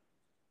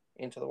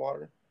into the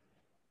water?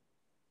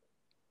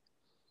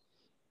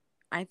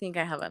 I think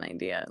I have an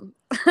idea.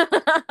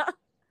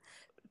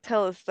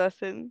 Tell us,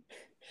 Dustin.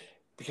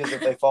 Because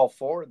if they fall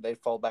forward, they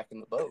fall back in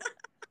the boat.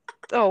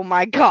 Oh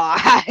my God.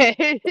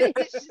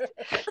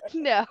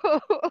 No.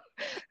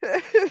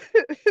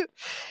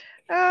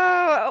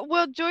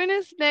 Well, join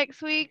us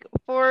next week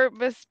for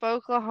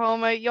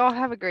Bespoke-lahoma. Y'all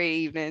have a great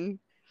evening.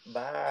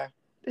 Bye.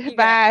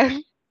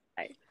 Bye.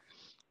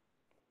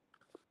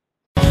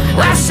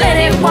 I said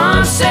it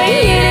once,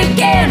 say it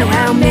again.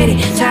 How many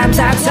times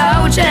I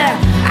told ya?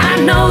 I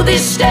know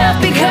this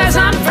stuff because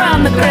I'm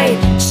from the great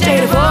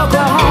state of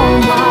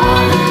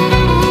Oklahoma.